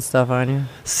spitting stuff on you?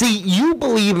 See, you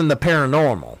believe in the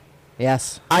paranormal.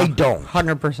 Yes. I don't.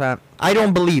 100%. I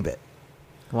don't believe it.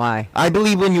 Why? I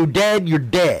believe when you're dead, you're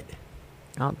dead.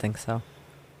 I don't think so.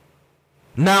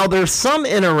 Now, there's some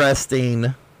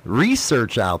interesting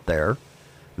research out there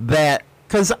that,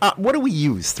 because what do we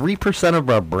use? 3% of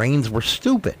our brains were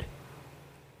stupid.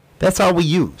 That's all we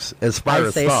use as far I'd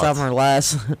as say thoughts. some or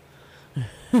less.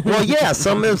 Well, yeah,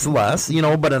 some is less,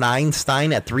 but an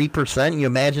Einstein at 3%, you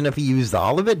imagine if he used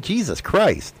all of it? Jesus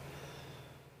Christ.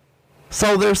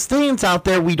 So there's things out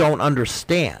there we don't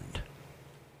understand.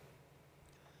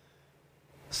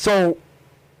 So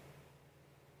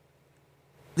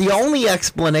the only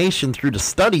explanation through the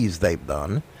studies they've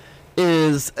done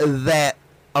is that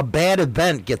a bad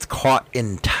event gets caught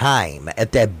in time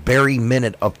at that very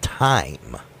minute of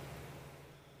time.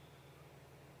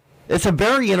 It's a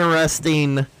very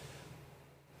interesting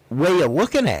way of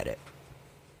looking at it.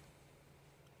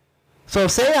 So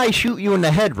say I shoot you in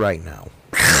the head right now.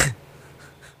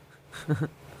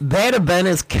 That event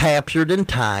is captured in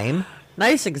time.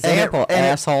 Nice example,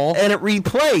 asshole. And it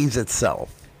replays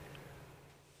itself.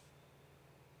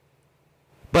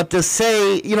 But to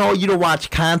say, you'd watch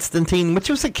Constantine, which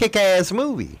was a kick-ass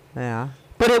movie. Yeah.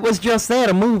 But it was just that,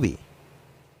 a movie.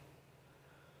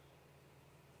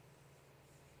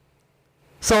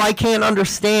 So I can't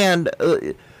understand.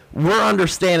 We're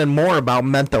understanding more about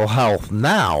mental health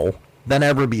now than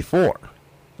ever before.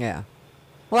 Yeah.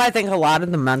 Well, I think a lot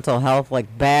of the mental health,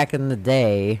 like back in the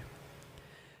day,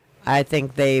 I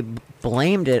think they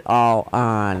blamed it all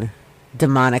on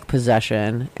demonic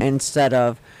possession instead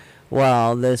of,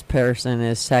 well, this person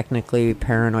is technically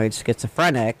paranoid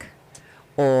schizophrenic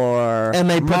or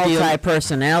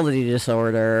multi-personality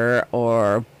disorder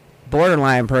or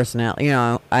borderline personality.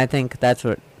 I think that's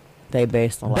what they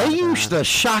based a lot of it on. They used to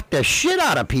shock the shit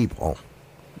out of people.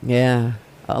 Yeah.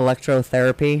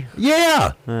 Electrotherapy.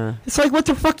 Yeah. It's like, what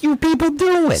the fuck you people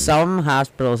doing? Some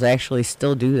hospitals actually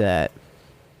still do that.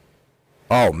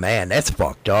 Oh, man, that's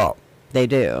fucked up. They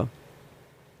do.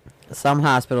 Some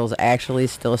hospitals actually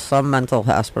some mental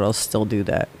hospitals still do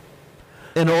that.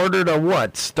 In order to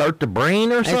what? Start the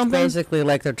brain or something? It's basically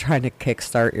like they're trying to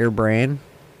kickstart your brain.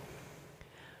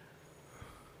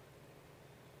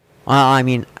 Well, I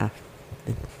mean,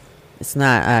 it's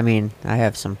not, I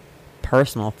have some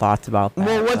personal thoughts about that.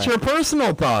 Well, what's your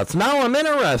personal thoughts? Now I'm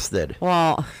interested.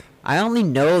 Well, I only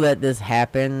know that this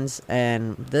happens,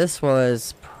 and this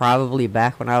was probably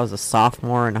back when I was a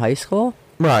sophomore in high school.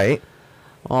 Right.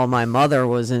 Well, my mother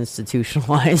was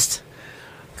institutionalized.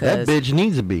 That bitch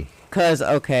needs to be. Because,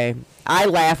 okay, I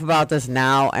laugh about this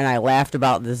now, and I laughed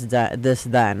about this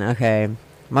then, okay?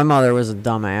 My mother was a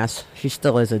dumbass. She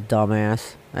still is a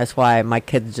dumbass. That's why my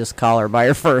kids just call her by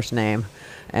her first name.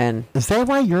 And is that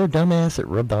why you're a dumbass? It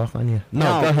rubbed off on you?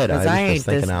 No, go ahead. I was just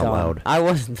thinking out loud.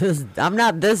 I'm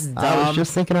not this dumb. I was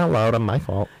just thinking out loud. On my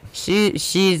fault.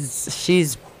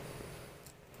 She's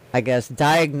I guess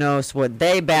diagnosed what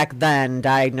they back then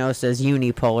diagnosed as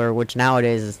unipolar, which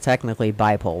nowadays is technically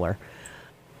bipolar.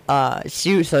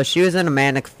 She was in a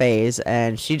manic phase,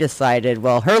 and she decided,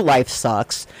 well, her life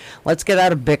sucks. Let's get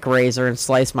out a Bic razor and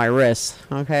slice my wrists.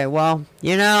 Okay, well,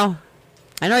 I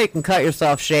know you can cut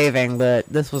yourself shaving, but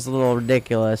this was a little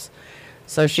ridiculous.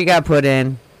 So she got put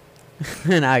in,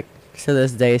 and I, to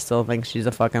this day, still think she's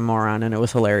a fucking moron, and it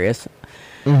was hilarious.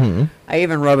 Mm-hmm. I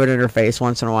even rub it in her face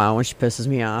once in a while when she pisses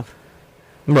me off.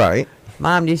 Right.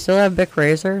 Mom, do you still have Bic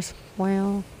razors?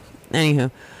 Well,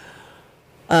 anywho.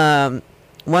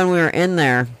 When we were in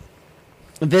there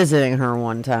visiting her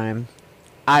one time,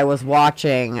 I watched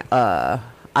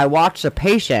a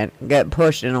patient get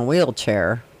pushed in a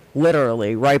wheelchair,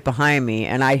 literally, right behind me,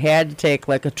 and I had to take,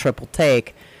 like, a triple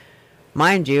take.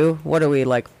 Mind you, what are we,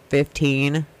 like,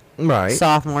 15? Right.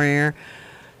 Sophomore year.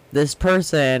 This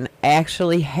person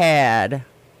actually had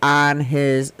on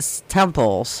his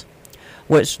temples,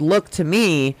 which looked to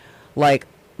me like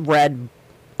red,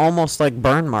 almost like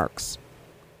burn marks.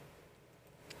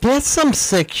 That's some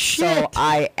sick shit. So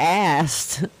I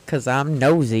asked, because I'm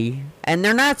nosy, and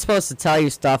they're not supposed to tell you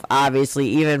stuff, obviously,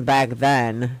 even back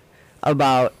then,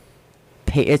 about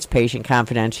it's patient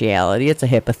confidentiality. It's a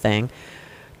HIPAA thing.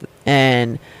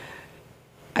 And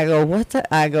I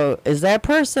go, is that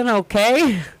person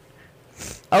okay?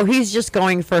 Oh, he's just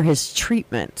going for his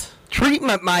treatment.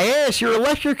 Treatment, my ass. You're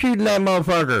electrocuting that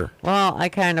motherfucker. Well, I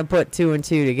kind of put 2 and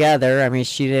 2 together. I mean,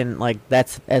 she didn't,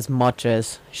 that's as much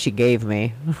as she gave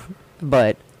me.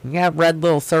 But you got red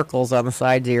little circles on the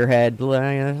sides of your head. A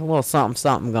little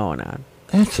something going on.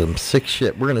 That's some sick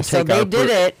shit. We're going to take So they did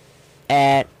it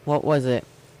at, what was it?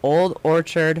 Old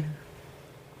Orchard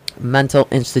Mental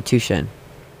Institution.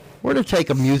 We're going to take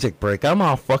a music break. I'm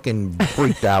all fucking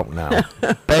freaked out now.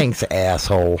 Thanks,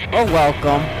 asshole. Oh,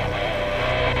 welcome.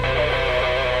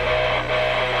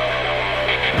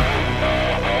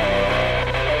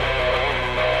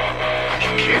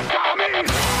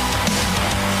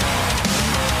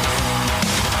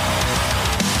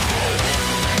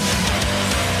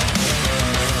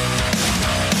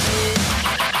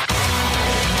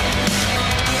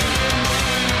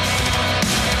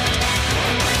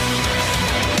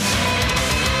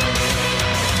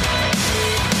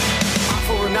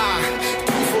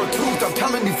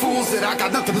 That I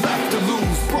got nothing left to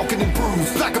lose. Broken and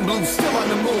bruised, black and blue, still on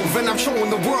the move. And I'm showing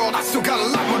the world I still got a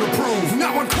lot more to prove.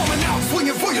 Now I'm coming out,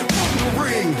 swinging for your throat in the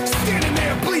ring. Standing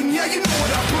there bleeding, yeah, you know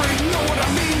what I bring. Know what I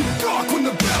mean? Dark when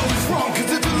the bell is rung, cause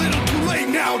it's a little too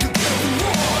late now to get up and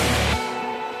run.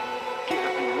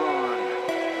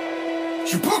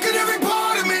 You're broken every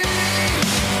part of me.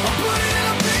 I'm putting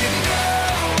and I'm beating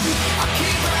down. I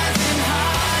keep rising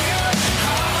higher,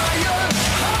 higher,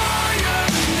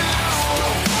 higher now.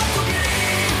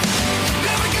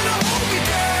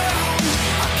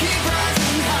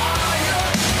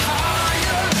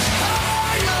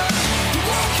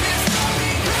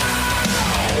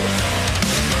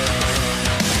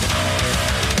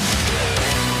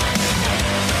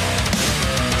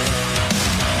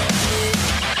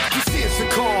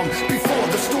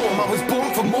 I was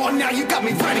born for more, now you got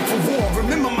me ready for war.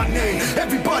 Remember my name,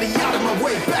 everybody out of my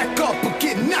way. Back up or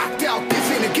get knocked out,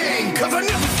 this ain't a game. Cause I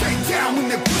never stay down when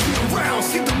they push me around.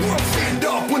 See the world stand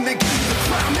up when they give me the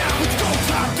crown. Now it's go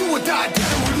time, do or die,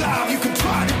 dead or alive. You can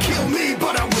try to kill me,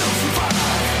 but I will survive.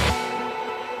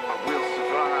 I will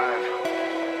survive.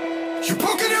 You're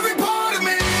broken every part of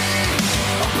me.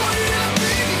 I'm putting and I'm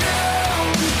beating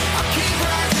down. I keep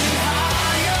rising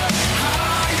higher,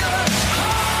 higher,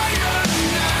 higher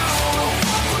now.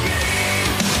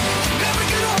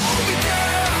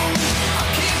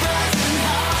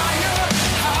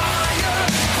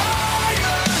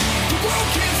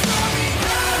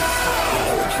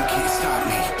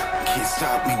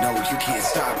 Stop me, no, you can't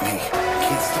stop me.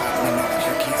 Can't stop me, no,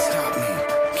 you can't stop me.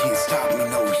 Can't stop me,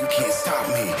 no, you can't stop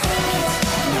me. Can't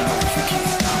stop me, no, you can't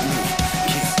stop me.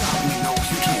 Can't stop me, no,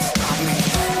 you can't stop me.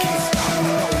 Can't stop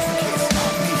me, no, you can't stop me. Can't stop me, no, you can't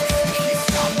stop me. Can't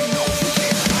stop me, no, you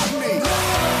can't stop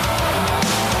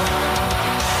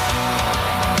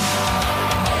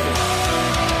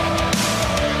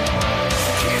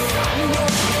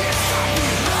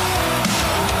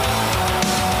me.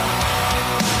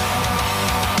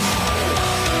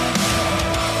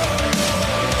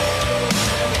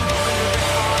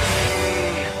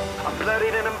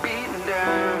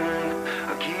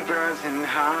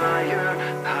 Higher,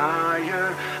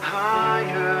 higher,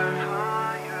 higher,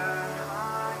 higher.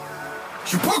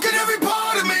 You're broken every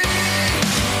part of me.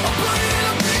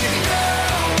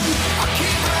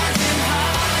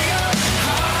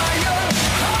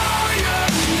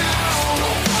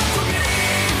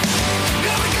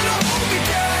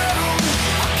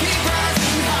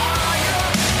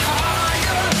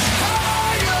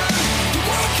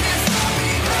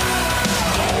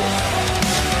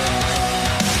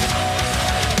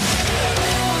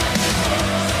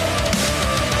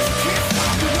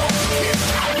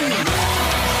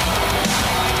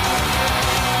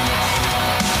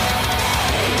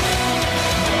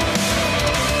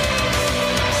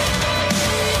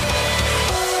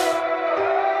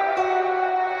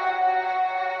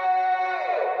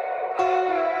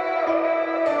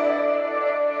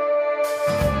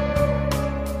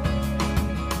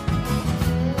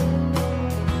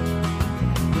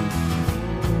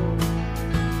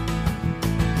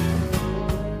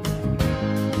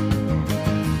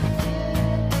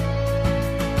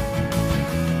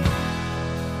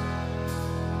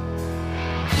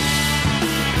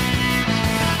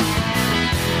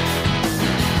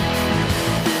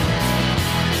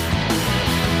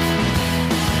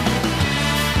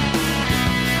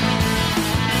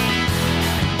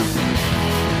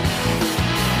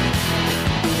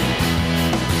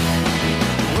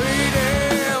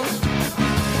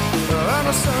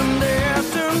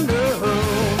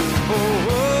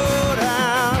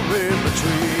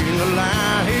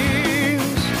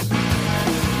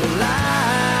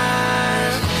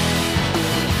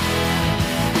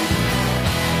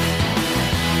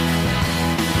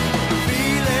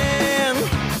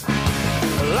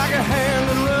 like a hand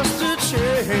and rusted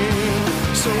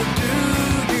chain. So do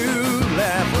you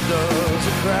laugh or does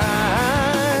it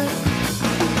cry?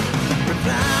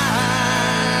 Reply.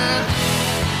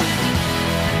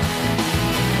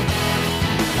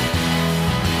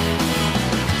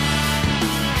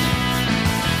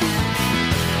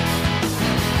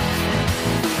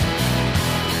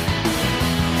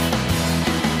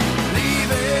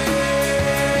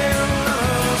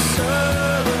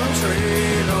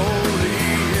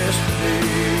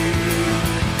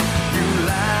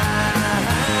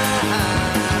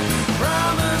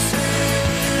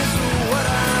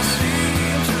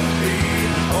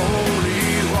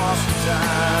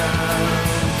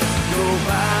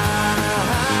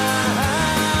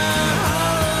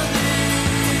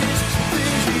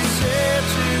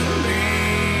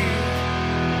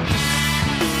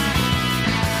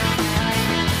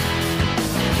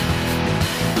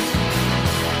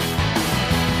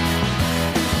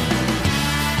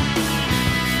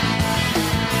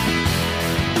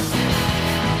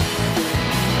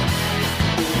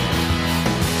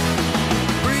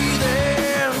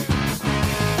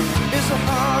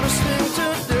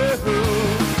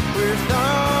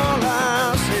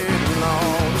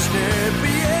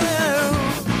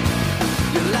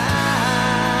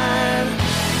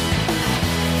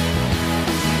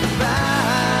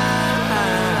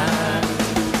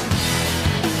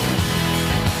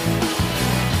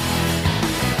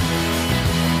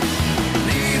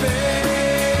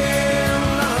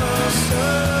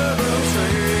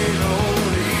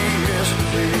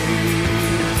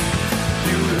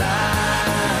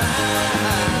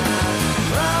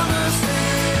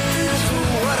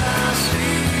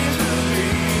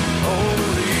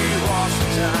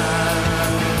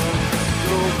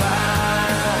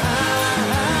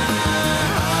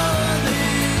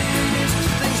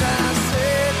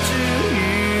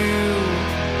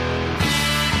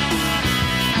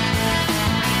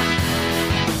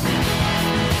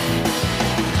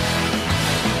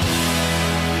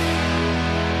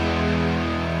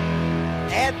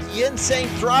 Insane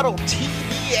Throttle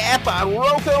TV app on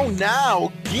Roku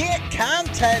now. Get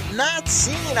content not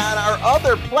seen on our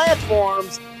other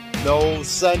platforms. No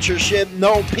censorship,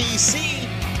 no PC.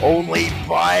 Only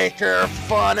biker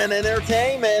fun and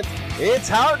entertainment. It's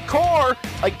hardcore.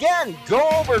 Again, go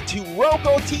over to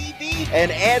Roku TV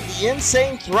and add the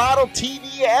Insane Throttle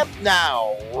TV app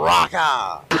now. Rock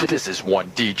on. This is one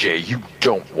DJ you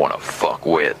don't want to fuck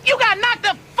with. You got knocked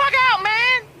the fuck out, man!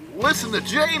 Listen to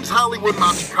James Hollywood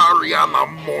Machikari on the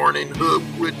Morning Hook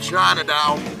with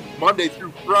Chinatown, Monday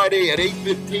through Friday at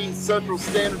 8:15 Central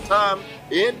Standard Time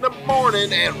in the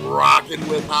morning, and Rockin'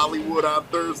 with Hollywood on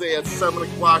Thursday at 7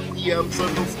 o'clock p.m.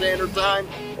 Central Standard Time,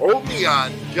 only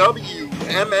on WMMR-DB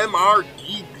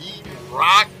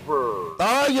Rockford.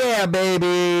 Oh yeah, baby.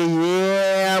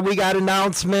 Yeah, we got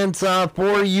announcements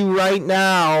for you right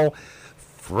now.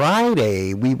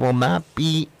 Friday, we will not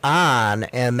be on,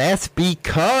 and that's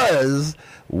because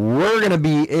we're going to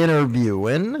be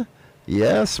interviewing,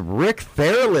 yes, Rick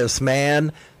Fairless,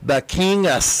 man, the king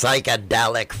of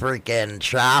psychedelic freaking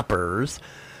choppers.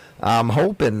 I'm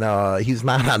hoping he's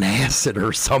not on acid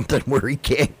or something where he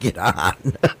can't get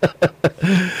on.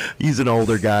 He's an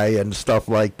older guy and stuff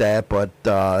like that, but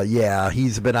yeah,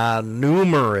 he's been on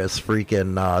numerous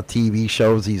freaking TV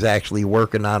shows. He's actually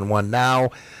working on one now.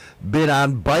 Been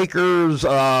on Bikers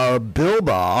Build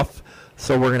Off,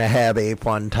 so we're going to have a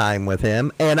fun time with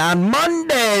him. And on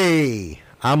Monday,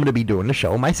 I'm going to be doing the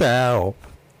show myself.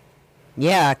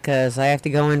 Yeah, because I have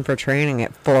to go in for training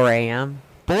at 4 a.m.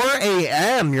 4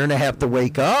 a.m.? You're going to have to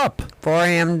wake up. 4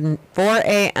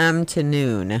 a.m. to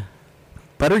noon.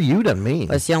 Better you than me.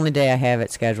 That's the only day I have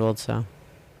it scheduled, so.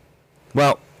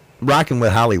 Well, Rockin'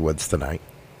 with Hollywood's tonight.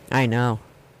 I know.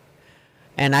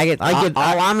 And all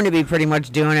I'm going to be pretty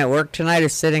much doing at work tonight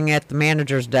is sitting at the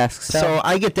manager's desk. So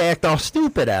I get to act all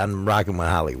stupid on Rockin' with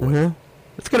Hollywood. Mm-hmm.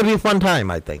 It's going to be a fun time,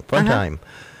 I think. Fun time.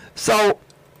 So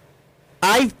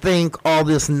I think all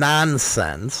this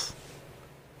nonsense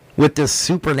with this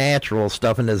supernatural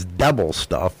stuff and this devil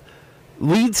stuff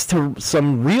leads to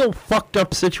some real fucked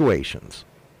up situations.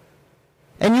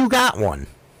 And you got one.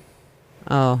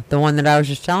 Oh, the one that I was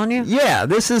just telling you? Yeah,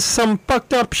 this is some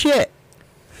fucked up shit.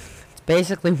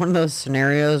 Basically one of those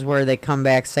scenarios where they come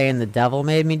back saying the devil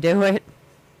made me do it.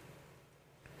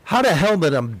 How the hell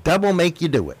did a devil make you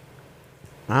do it?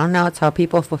 I don't know. It's how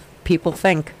people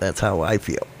think. That's how I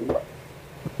feel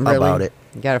really? About it.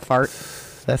 You got to fart?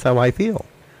 That's how I feel.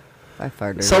 I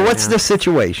farted. So what's the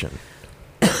situation?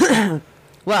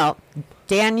 Well,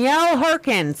 Danielle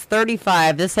Harkins,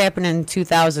 35. This happened in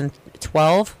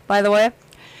 2012, by the way.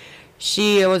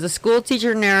 She was a school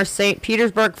teacher near St.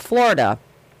 Petersburg, Florida.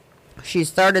 She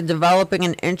started developing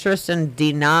an interest in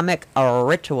demonic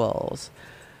rituals.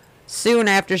 Soon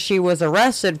after she was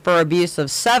arrested for abuse of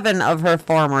 7 of her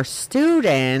former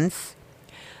students,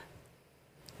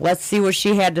 let's see what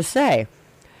she had to say.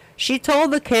 She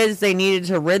told the kids they needed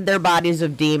to rid their bodies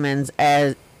of demons,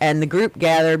 and the group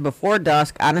gathered before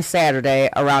dusk on a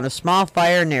Saturday around a small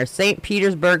fire near St.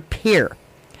 Petersburg Pier.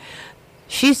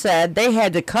 She said they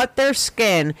had to cut their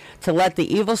skin to let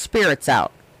the evil spirits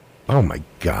out. Oh my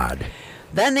God.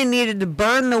 Then they needed to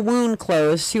burn the wound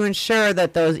closed to ensure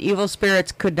that those evil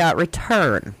spirits could not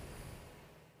return.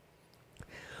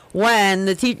 When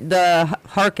the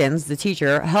Harkins, the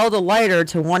teacher, held a lighter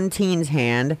to one teen's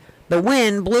hand, the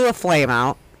wind blew a flame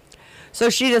out, so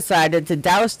she decided to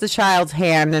douse the child's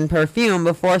hand in perfume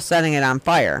before setting it on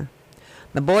fire.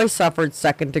 The boy suffered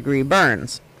second-degree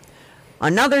burns.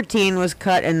 Another teen was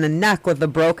cut in the neck with a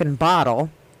broken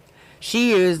bottle. She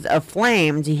used a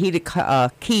flame to heat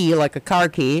a key, like a car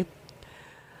key.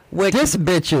 This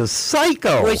bitch is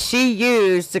psycho. Which she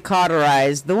used to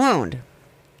cauterize the wound.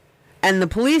 And the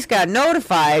police got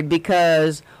notified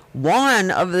because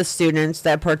one of the students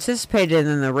that participated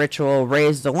in the ritual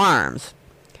raised alarms.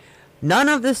 None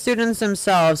of the students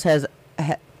themselves has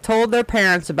told their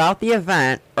parents about the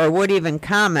event or would even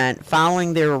comment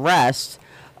following the arrest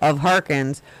of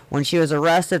Harkins when she was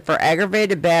arrested for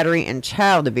aggravated battery and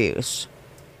child abuse.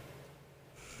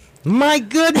 My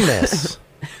goodness.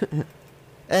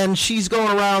 And she's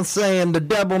going around saying the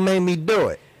devil made me do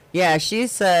it. Yeah, she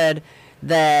said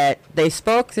that they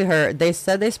spoke to her. They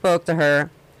said they spoke to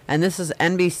her, and this is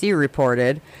NBC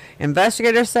reported.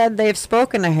 Investigators said they've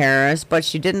spoken to Harris, but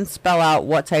she didn't spell out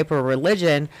what type of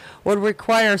religion would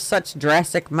require such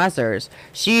drastic measures.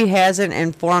 She hasn't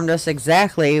informed us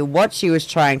exactly what she was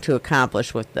trying to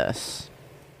accomplish with this.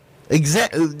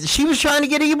 She was trying to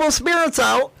get evil spirits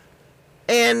out,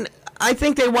 and I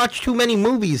think they watch too many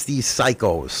movies, these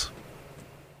psychos.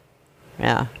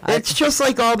 Yeah. It's just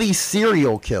like all these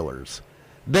serial killers.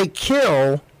 They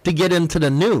kill to get into the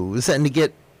news and to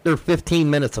get their 15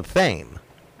 minutes of fame.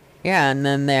 Yeah, and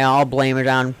then they all blame it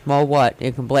on, well, what?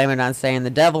 You can blame it on saying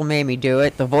the devil made me do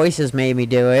it, the voices made me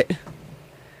do it.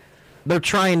 They're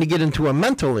trying to get into a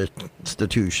mental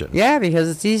institution. Yeah, because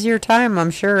it's easier time,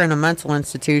 I'm sure, in a mental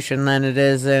institution than it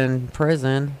is in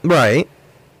prison. Right.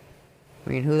 I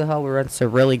mean, who the hell wants to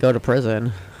really go to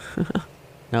prison?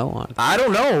 No one. I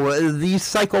don't know. These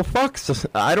psycho fucks,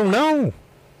 I don't know.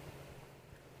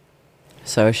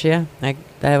 So, yeah,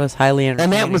 that was highly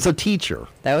entertaining. And that was a teacher.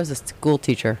 That was a school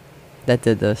teacher that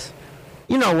did this.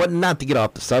 You know what, not to get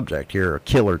off the subject here, a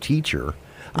killer teacher.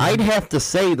 I'd have to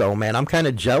say, though, man, I'm kind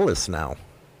of jealous now.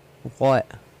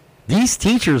 What? These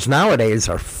teachers nowadays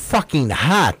are fucking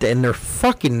hot, and they're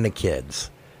fucking the kids.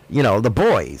 You know, the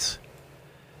boys.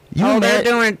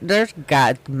 There's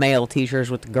got male teachers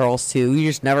with the girls, too. You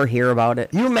just never hear about it.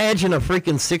 You imagine a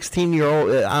freaking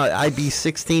 16-year-old, I'd be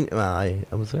 16, I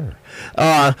was there,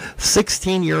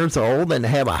 16 years old and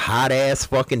have a hot-ass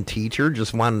fucking teacher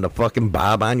just wanting to fucking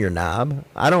bob on your knob?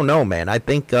 I don't know, man. I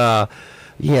think,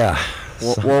 yeah.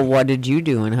 Well, what did you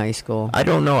do in high school? I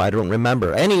don't know. I don't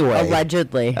remember. Anyway.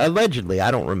 Allegedly.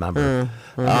 I don't remember.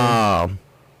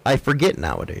 I forget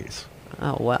nowadays.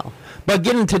 Oh, well. But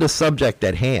getting to the subject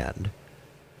at hand,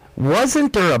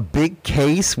 wasn't there a big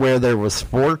case where there was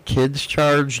 4 kids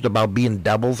charged about being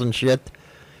devils and shit,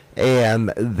 and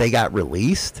they got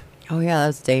released? Oh, yeah,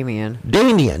 that's Damien.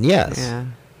 Damien, yes.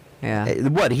 Yeah.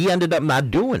 What, he ended up not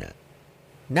doing it?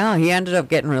 No, he ended up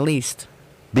getting released.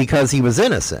 Because he was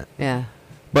innocent. Yeah.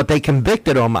 But they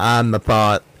convicted him on the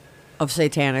thought of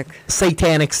satanic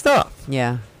stuff.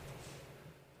 Yeah.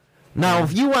 Now,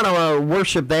 if you want to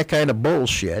worship that kind of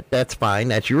bullshit, that's fine.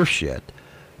 That's your shit.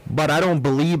 But I don't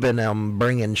believe in them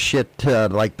bringing shit to,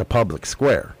 like, the public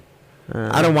square.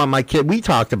 I don't want my kid... We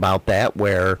talked about that,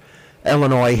 where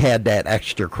Illinois had that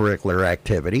extracurricular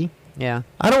activity. Yeah.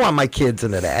 I don't want my kids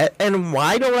into that. And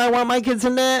why don't I want my kids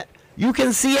in that? You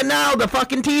can see it now. The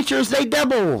fucking teachers, they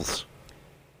devils.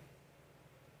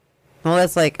 Well,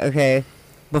 that's like, okay...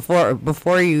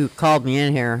 Before you called me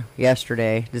in here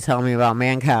yesterday to tell me about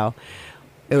Mancow,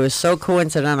 it was so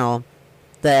coincidental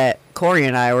that Corey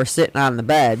and I were sitting on the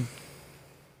bed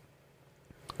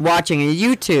watching a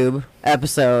YouTube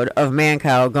episode of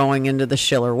Mancow going into the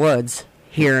Schiller Woods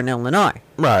here in Illinois.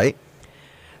 Right.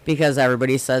 Because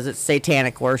everybody says it's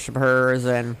satanic worshipers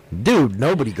and... Dude,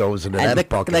 nobody goes into that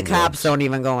fucking The cops woods. don't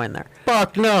even go in there.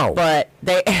 Fuck no. But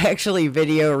they actually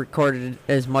video recorded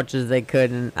as much as they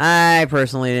could, and I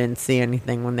personally didn't see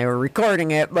anything when they were recording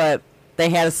it, but they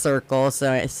had a circle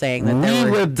saying that there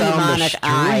were lived down the demonic street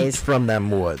eyes from them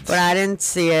woods. But I didn't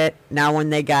see it. Now, when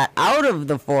they got out of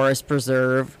the forest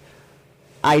preserve,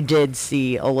 I did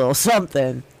see a little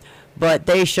something. But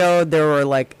they showed there were,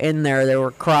 like, in there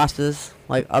were crosses,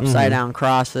 like upside-down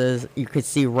crosses. You could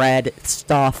see red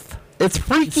stuff. It's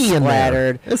freaky in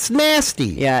there. It's nasty.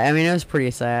 Yeah, I mean, it was pretty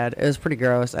sad. It was pretty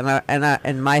gross.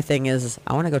 And my thing is,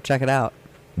 I want to go check it out.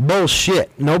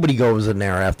 Bullshit. Nobody goes in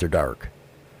there after dark.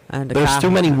 There's too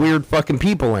many weird fucking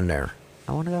people in there.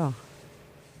 I want to go.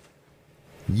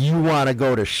 You want to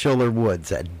go to Schiller Woods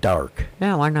at dark?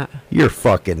 Yeah, why not? You're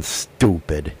fucking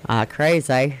stupid.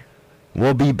 Crazy.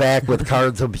 We'll be back with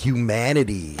Cards of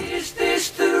Humanity. Is this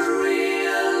the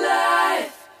real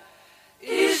life?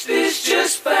 Is this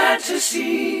just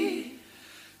fantasy?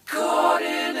 Caught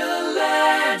in a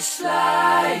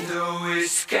landslide, no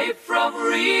escape from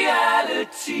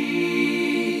reality.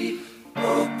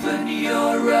 Open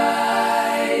your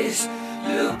eyes,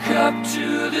 look up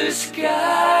to the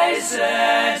skies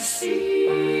and see.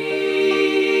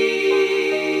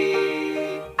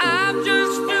 I'm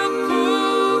just a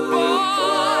poor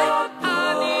boy,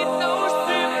 I need no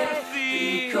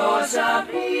sympathy, because I'm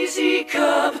easy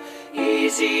come,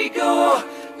 easy go,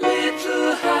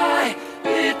 little high,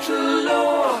 little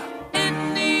low.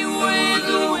 Any way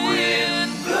the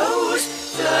wind blows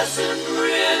doesn't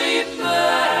really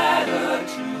matter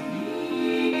to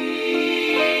me.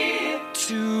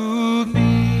 To me.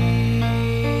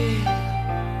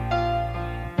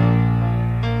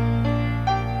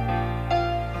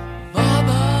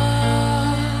 Mama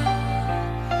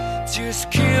just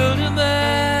killed a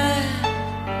man,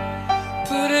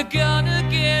 put a gun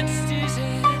against his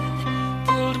head,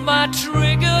 pulled my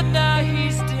trigger, now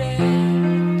he's dead.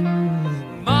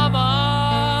 Mama,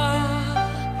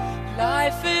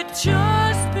 life had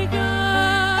just begun,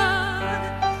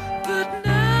 but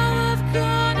now I've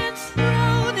gone and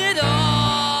thrown it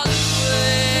all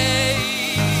away.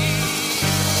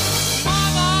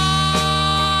 Mama,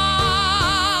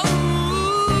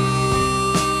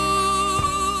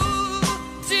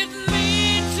 didn't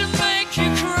mean to make you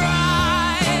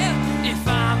cry. If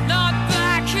I'm not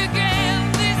back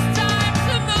again this time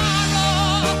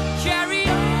tomorrow, carry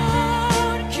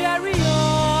on,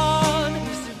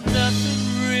 as if nothing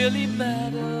really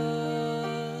matters.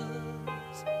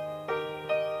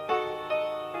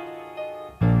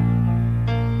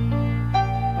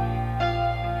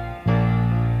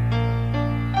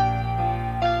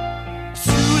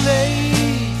 Too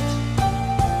late,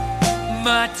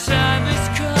 my time has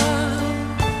come,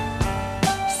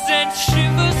 sent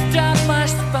shivers down my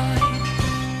spine,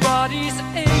 body's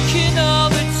aching all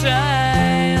the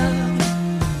time.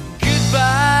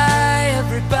 Goodbye,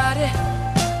 everybody,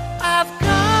 I've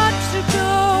got to go,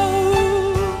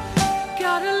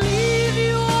 gotta leave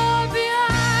you all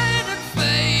behind and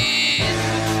face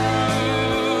the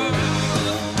truth.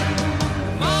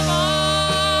 Mama,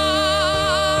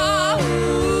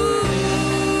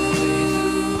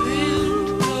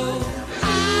 I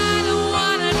don't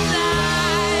wanna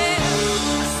die.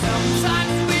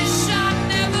 Sometimes wish I'd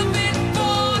never been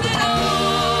born at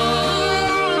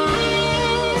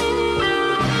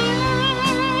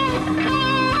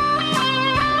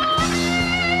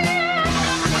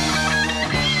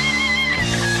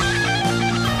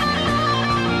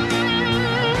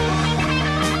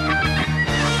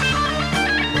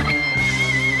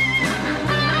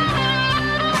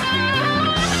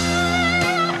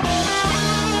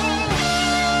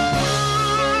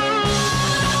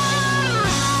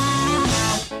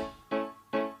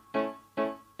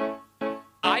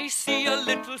I see a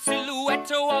little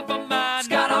silhouette of a man.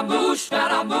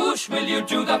 Scaramouche, will you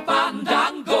do the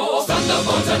fandango?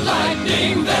 Thunderbolt and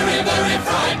lightning, very, very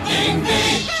frightening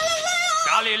me.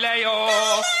 Galileo,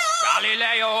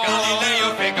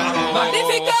 Figaro.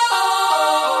 Magnifico!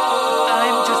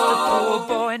 I'm just a poor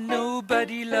boy,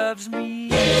 nobody loves me.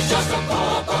 He's just a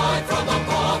poor boy from a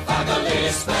poor family,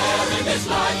 sparing his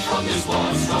life from this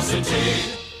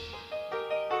monstrosity.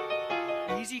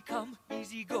 Easy come,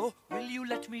 easy go, will you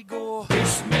let me go?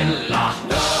 Bismillah,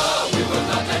 no, we will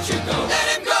not let you go. Let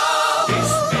him go!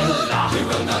 Bismillah, we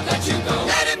will not let you go.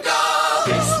 Let him go!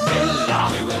 Bismillah,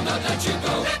 we will not let you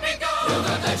go. Let me go! We'll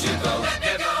not let you go. Let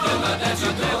me go! We'll not let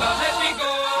you go. Let me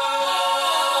go!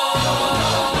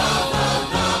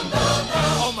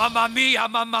 Oh, mamma mia,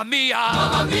 mamma mia.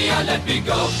 Mamma mia, let me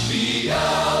go.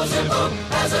 Beelzebub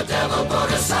has a devil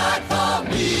put aside for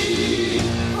me.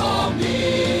 For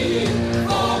me.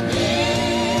 For me.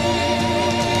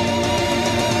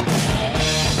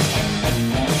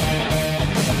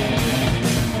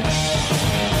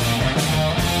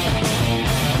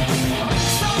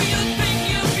 So you think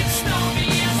you can stop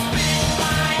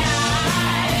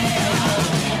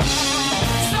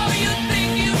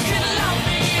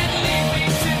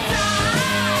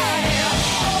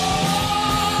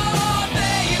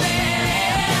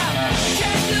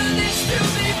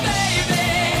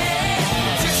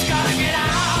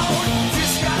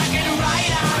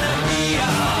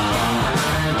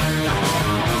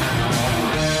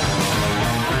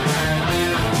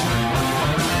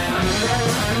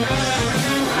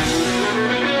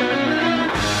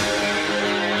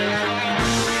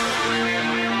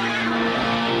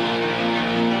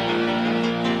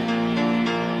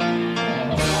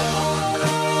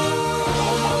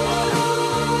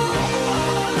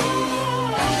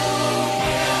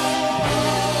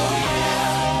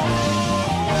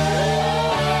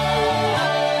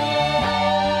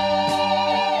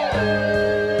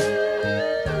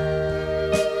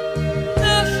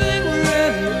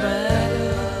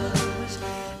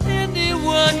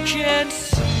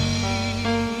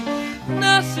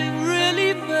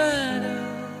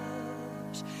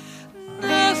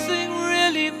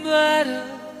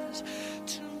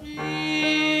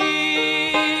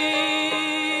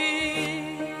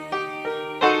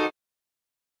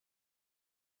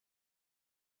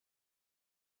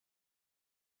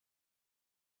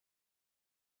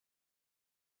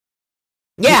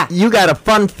Yeah. You got a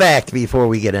fun fact before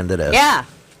we get into this. Yeah.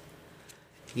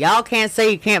 Y'all can't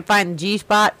say you can't find the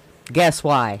G-spot. Guess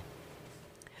why?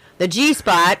 The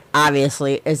G-spot,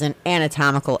 obviously, is an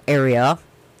anatomical area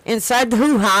inside the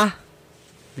hoo-ha,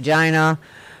 vagina,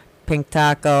 pink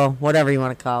taco, whatever you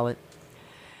want to call it.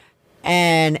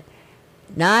 And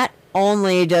not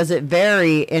only does it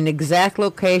vary in exact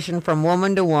location from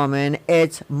woman to woman,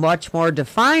 it's much more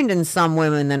defined in some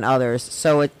women than others,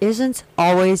 so it isn't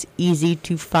always easy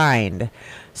to find.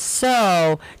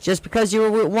 So, just because you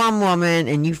were with one woman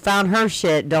and you found her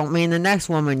shit, don't mean the next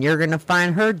woman you're going to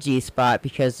find her G-spot,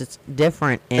 because it's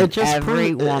different in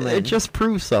every woman. It just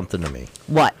proves something to me.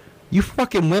 What? You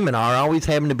fucking women are always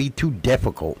having to be too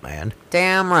difficult, man.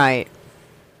 Damn right.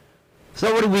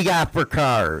 So what do we got for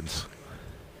cards?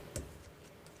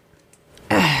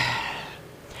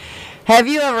 Have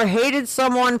you ever hated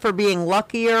someone for being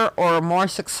luckier or more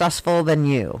successful than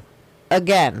you?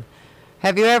 Again,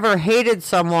 have you ever hated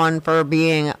someone for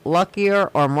being luckier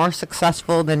or more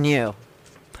successful than you?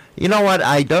 You know what?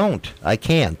 I don't. I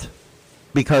can't.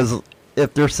 Because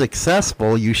if they're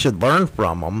successful, you should learn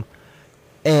from them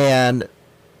and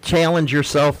challenge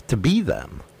yourself to be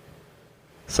them.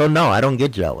 So no, I don't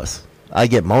get jealous. I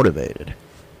get motivated.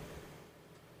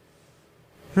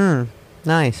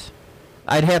 Nice.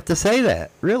 I'd have to say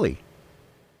that, really.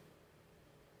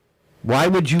 Why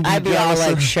would you be I'd be all jealous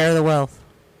like, of- share the wealth.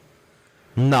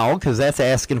 No, because that's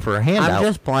asking for a handout. I'm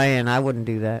just playing. I wouldn't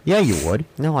do that. Yeah, you would.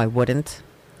 No, I wouldn't.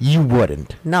 You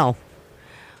wouldn't. No.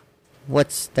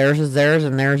 What's theirs is theirs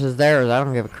and theirs is theirs. I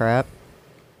don't give a crap.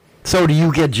 So do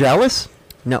you get jealous?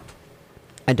 No,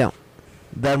 I don't.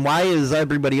 Then why is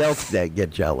everybody else that get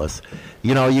jealous?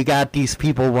 You know, you got these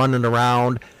people running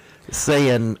around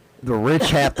saying the rich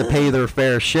have to pay their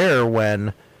fair share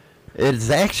when it's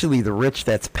actually the rich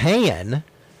that's paying,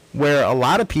 where a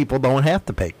lot of people don't have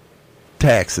to pay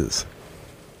taxes.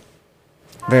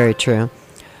 Very true.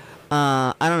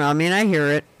 I don't know. I mean, I hear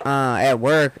it at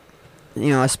work. You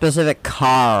know, a specific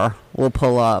car will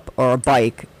pull up, or a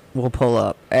bike will pull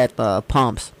up at the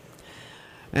pumps.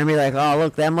 And be like, oh,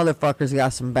 look, that motherfucker's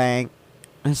got some bank.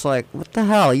 It's like, what the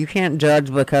hell? You can't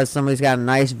judge because somebody's got a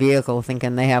nice vehicle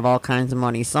thinking they have all kinds of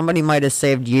money. Somebody might have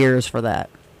saved years for that.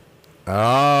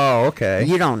 Oh, okay.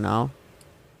 You don't know.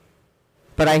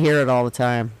 But I hear it all the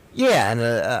time. Yeah, and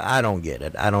I don't get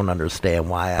it. I don't understand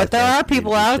why. But there are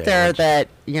people out there that,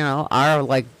 you know, are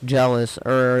like jealous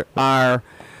or are,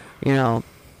 you know,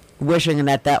 wishing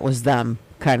that was them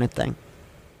kind of thing.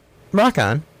 Rock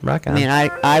on. Rock on. I mean,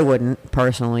 I wouldn't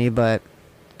personally, but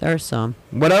there's some.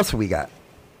 What else we got?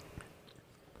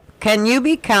 Can you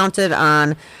be counted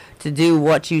on to do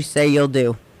what you say you'll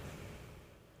do?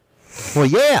 Well,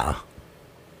 yeah.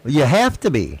 You have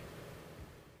to be.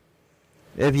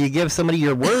 If you give somebody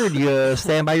your word, you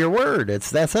stand by your word. It's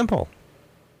that simple.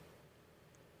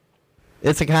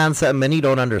 It's a concept many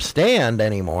don't understand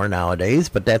anymore nowadays,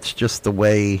 but that's just the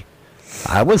way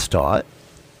I was taught.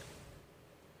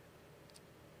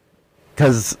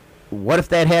 Because what if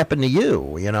that happened to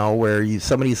you, you know, where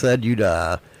somebody said you'd,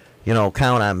 you know,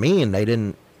 count on me and they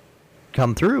didn't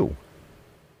come through?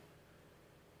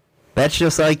 That's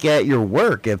just like at your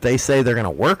work. If they say they're going to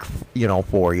work, you know,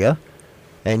 for you,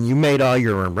 and you made all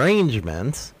your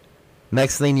arrangements,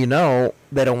 next thing you know,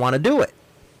 they don't want to do it.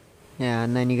 Yeah,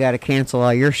 and then you got to cancel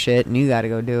all your shit and you got to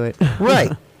go do it.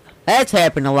 Right. That's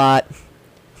happened a lot.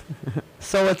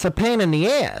 So it's a pain in the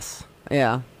ass.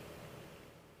 Yeah.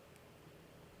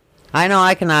 I know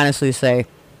I can honestly say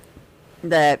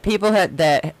that people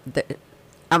that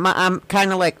I'm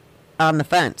kind of like on the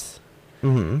fence.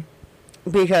 Mm-hmm.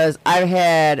 Because I've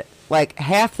had like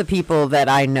half the people that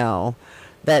I know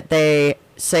that they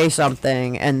say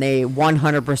something and they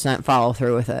 100% follow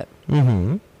through with it.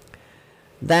 Mm-hmm.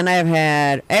 Then I've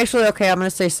had, actually, okay, I'm going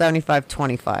to say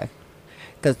 75-25.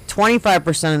 Because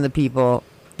 25% of the people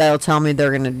that'll tell me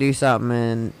they're going to do something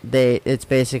and it's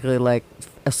basically like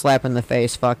a slap in the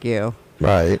face, fuck you.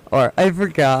 Right. Or, I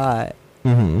forgot.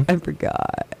 Mm-hmm. I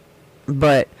forgot.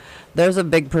 But there's a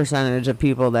big percentage of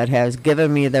people that has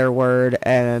given me their word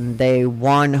and they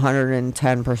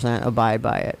 110% abide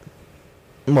by it.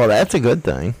 Well, that's a good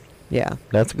thing. Yeah.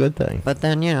 That's a good thing. But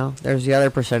then, you know, there's the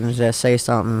other percentage that say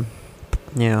something,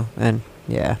 you know, and,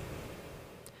 yeah.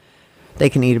 They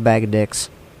can eat a bag of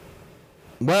dicks.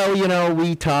 Well, you know,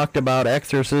 we talked about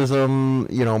exorcism,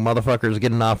 you know, motherfuckers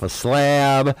getting off a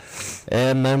slab,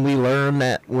 and then we learned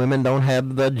that women don't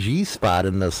have the G-spot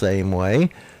in the same way.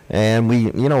 And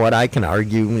we, you know what, I can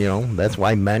argue, you know, that's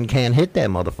why men can't hit that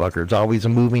motherfucker. It's always a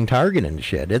moving target and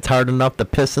shit. It's hard enough to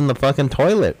piss in the fucking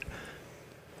toilet.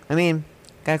 I mean,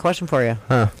 got a question for you.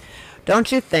 Huh.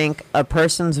 Don't you think a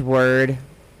person's word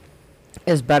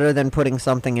is better than putting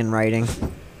something in writing?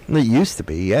 It used to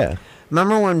be, yeah.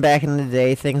 Remember when back in the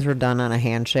day things were done on a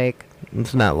handshake?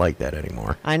 It's not like that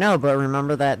anymore. I know, but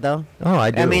remember that, though? Oh,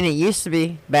 I do. I mean, it used to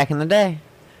be back in the day.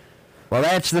 Well,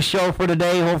 that's the show for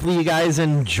today. Hopefully you guys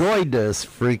enjoyed this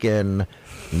freaking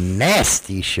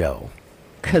nasty show.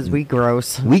 Because we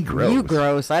gross. We gross. You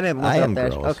gross. I didn't look I up am there.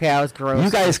 gross. Okay, I was gross.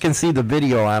 You guys can see the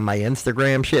video on my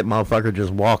Instagram. Shit, motherfucker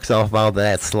just walks off out of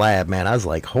that slab, man. I was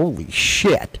like, holy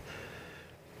shit.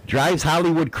 Drives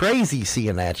Hollywood crazy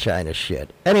seeing that kind of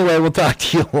shit. Anyway, we'll talk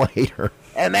to you later.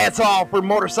 And that's all for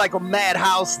Motorcycle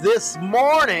Madhouse this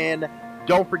morning.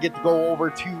 Don't forget to go over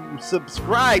to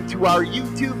subscribe to our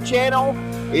YouTube channel.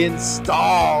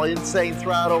 Install Insane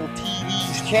Throttle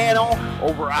TV's channel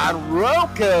over on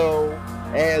Roku.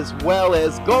 As well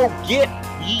as go get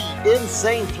the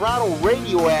Insane Throttle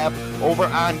radio app over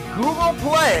on Google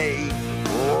Play.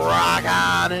 Rock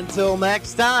on until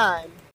next time.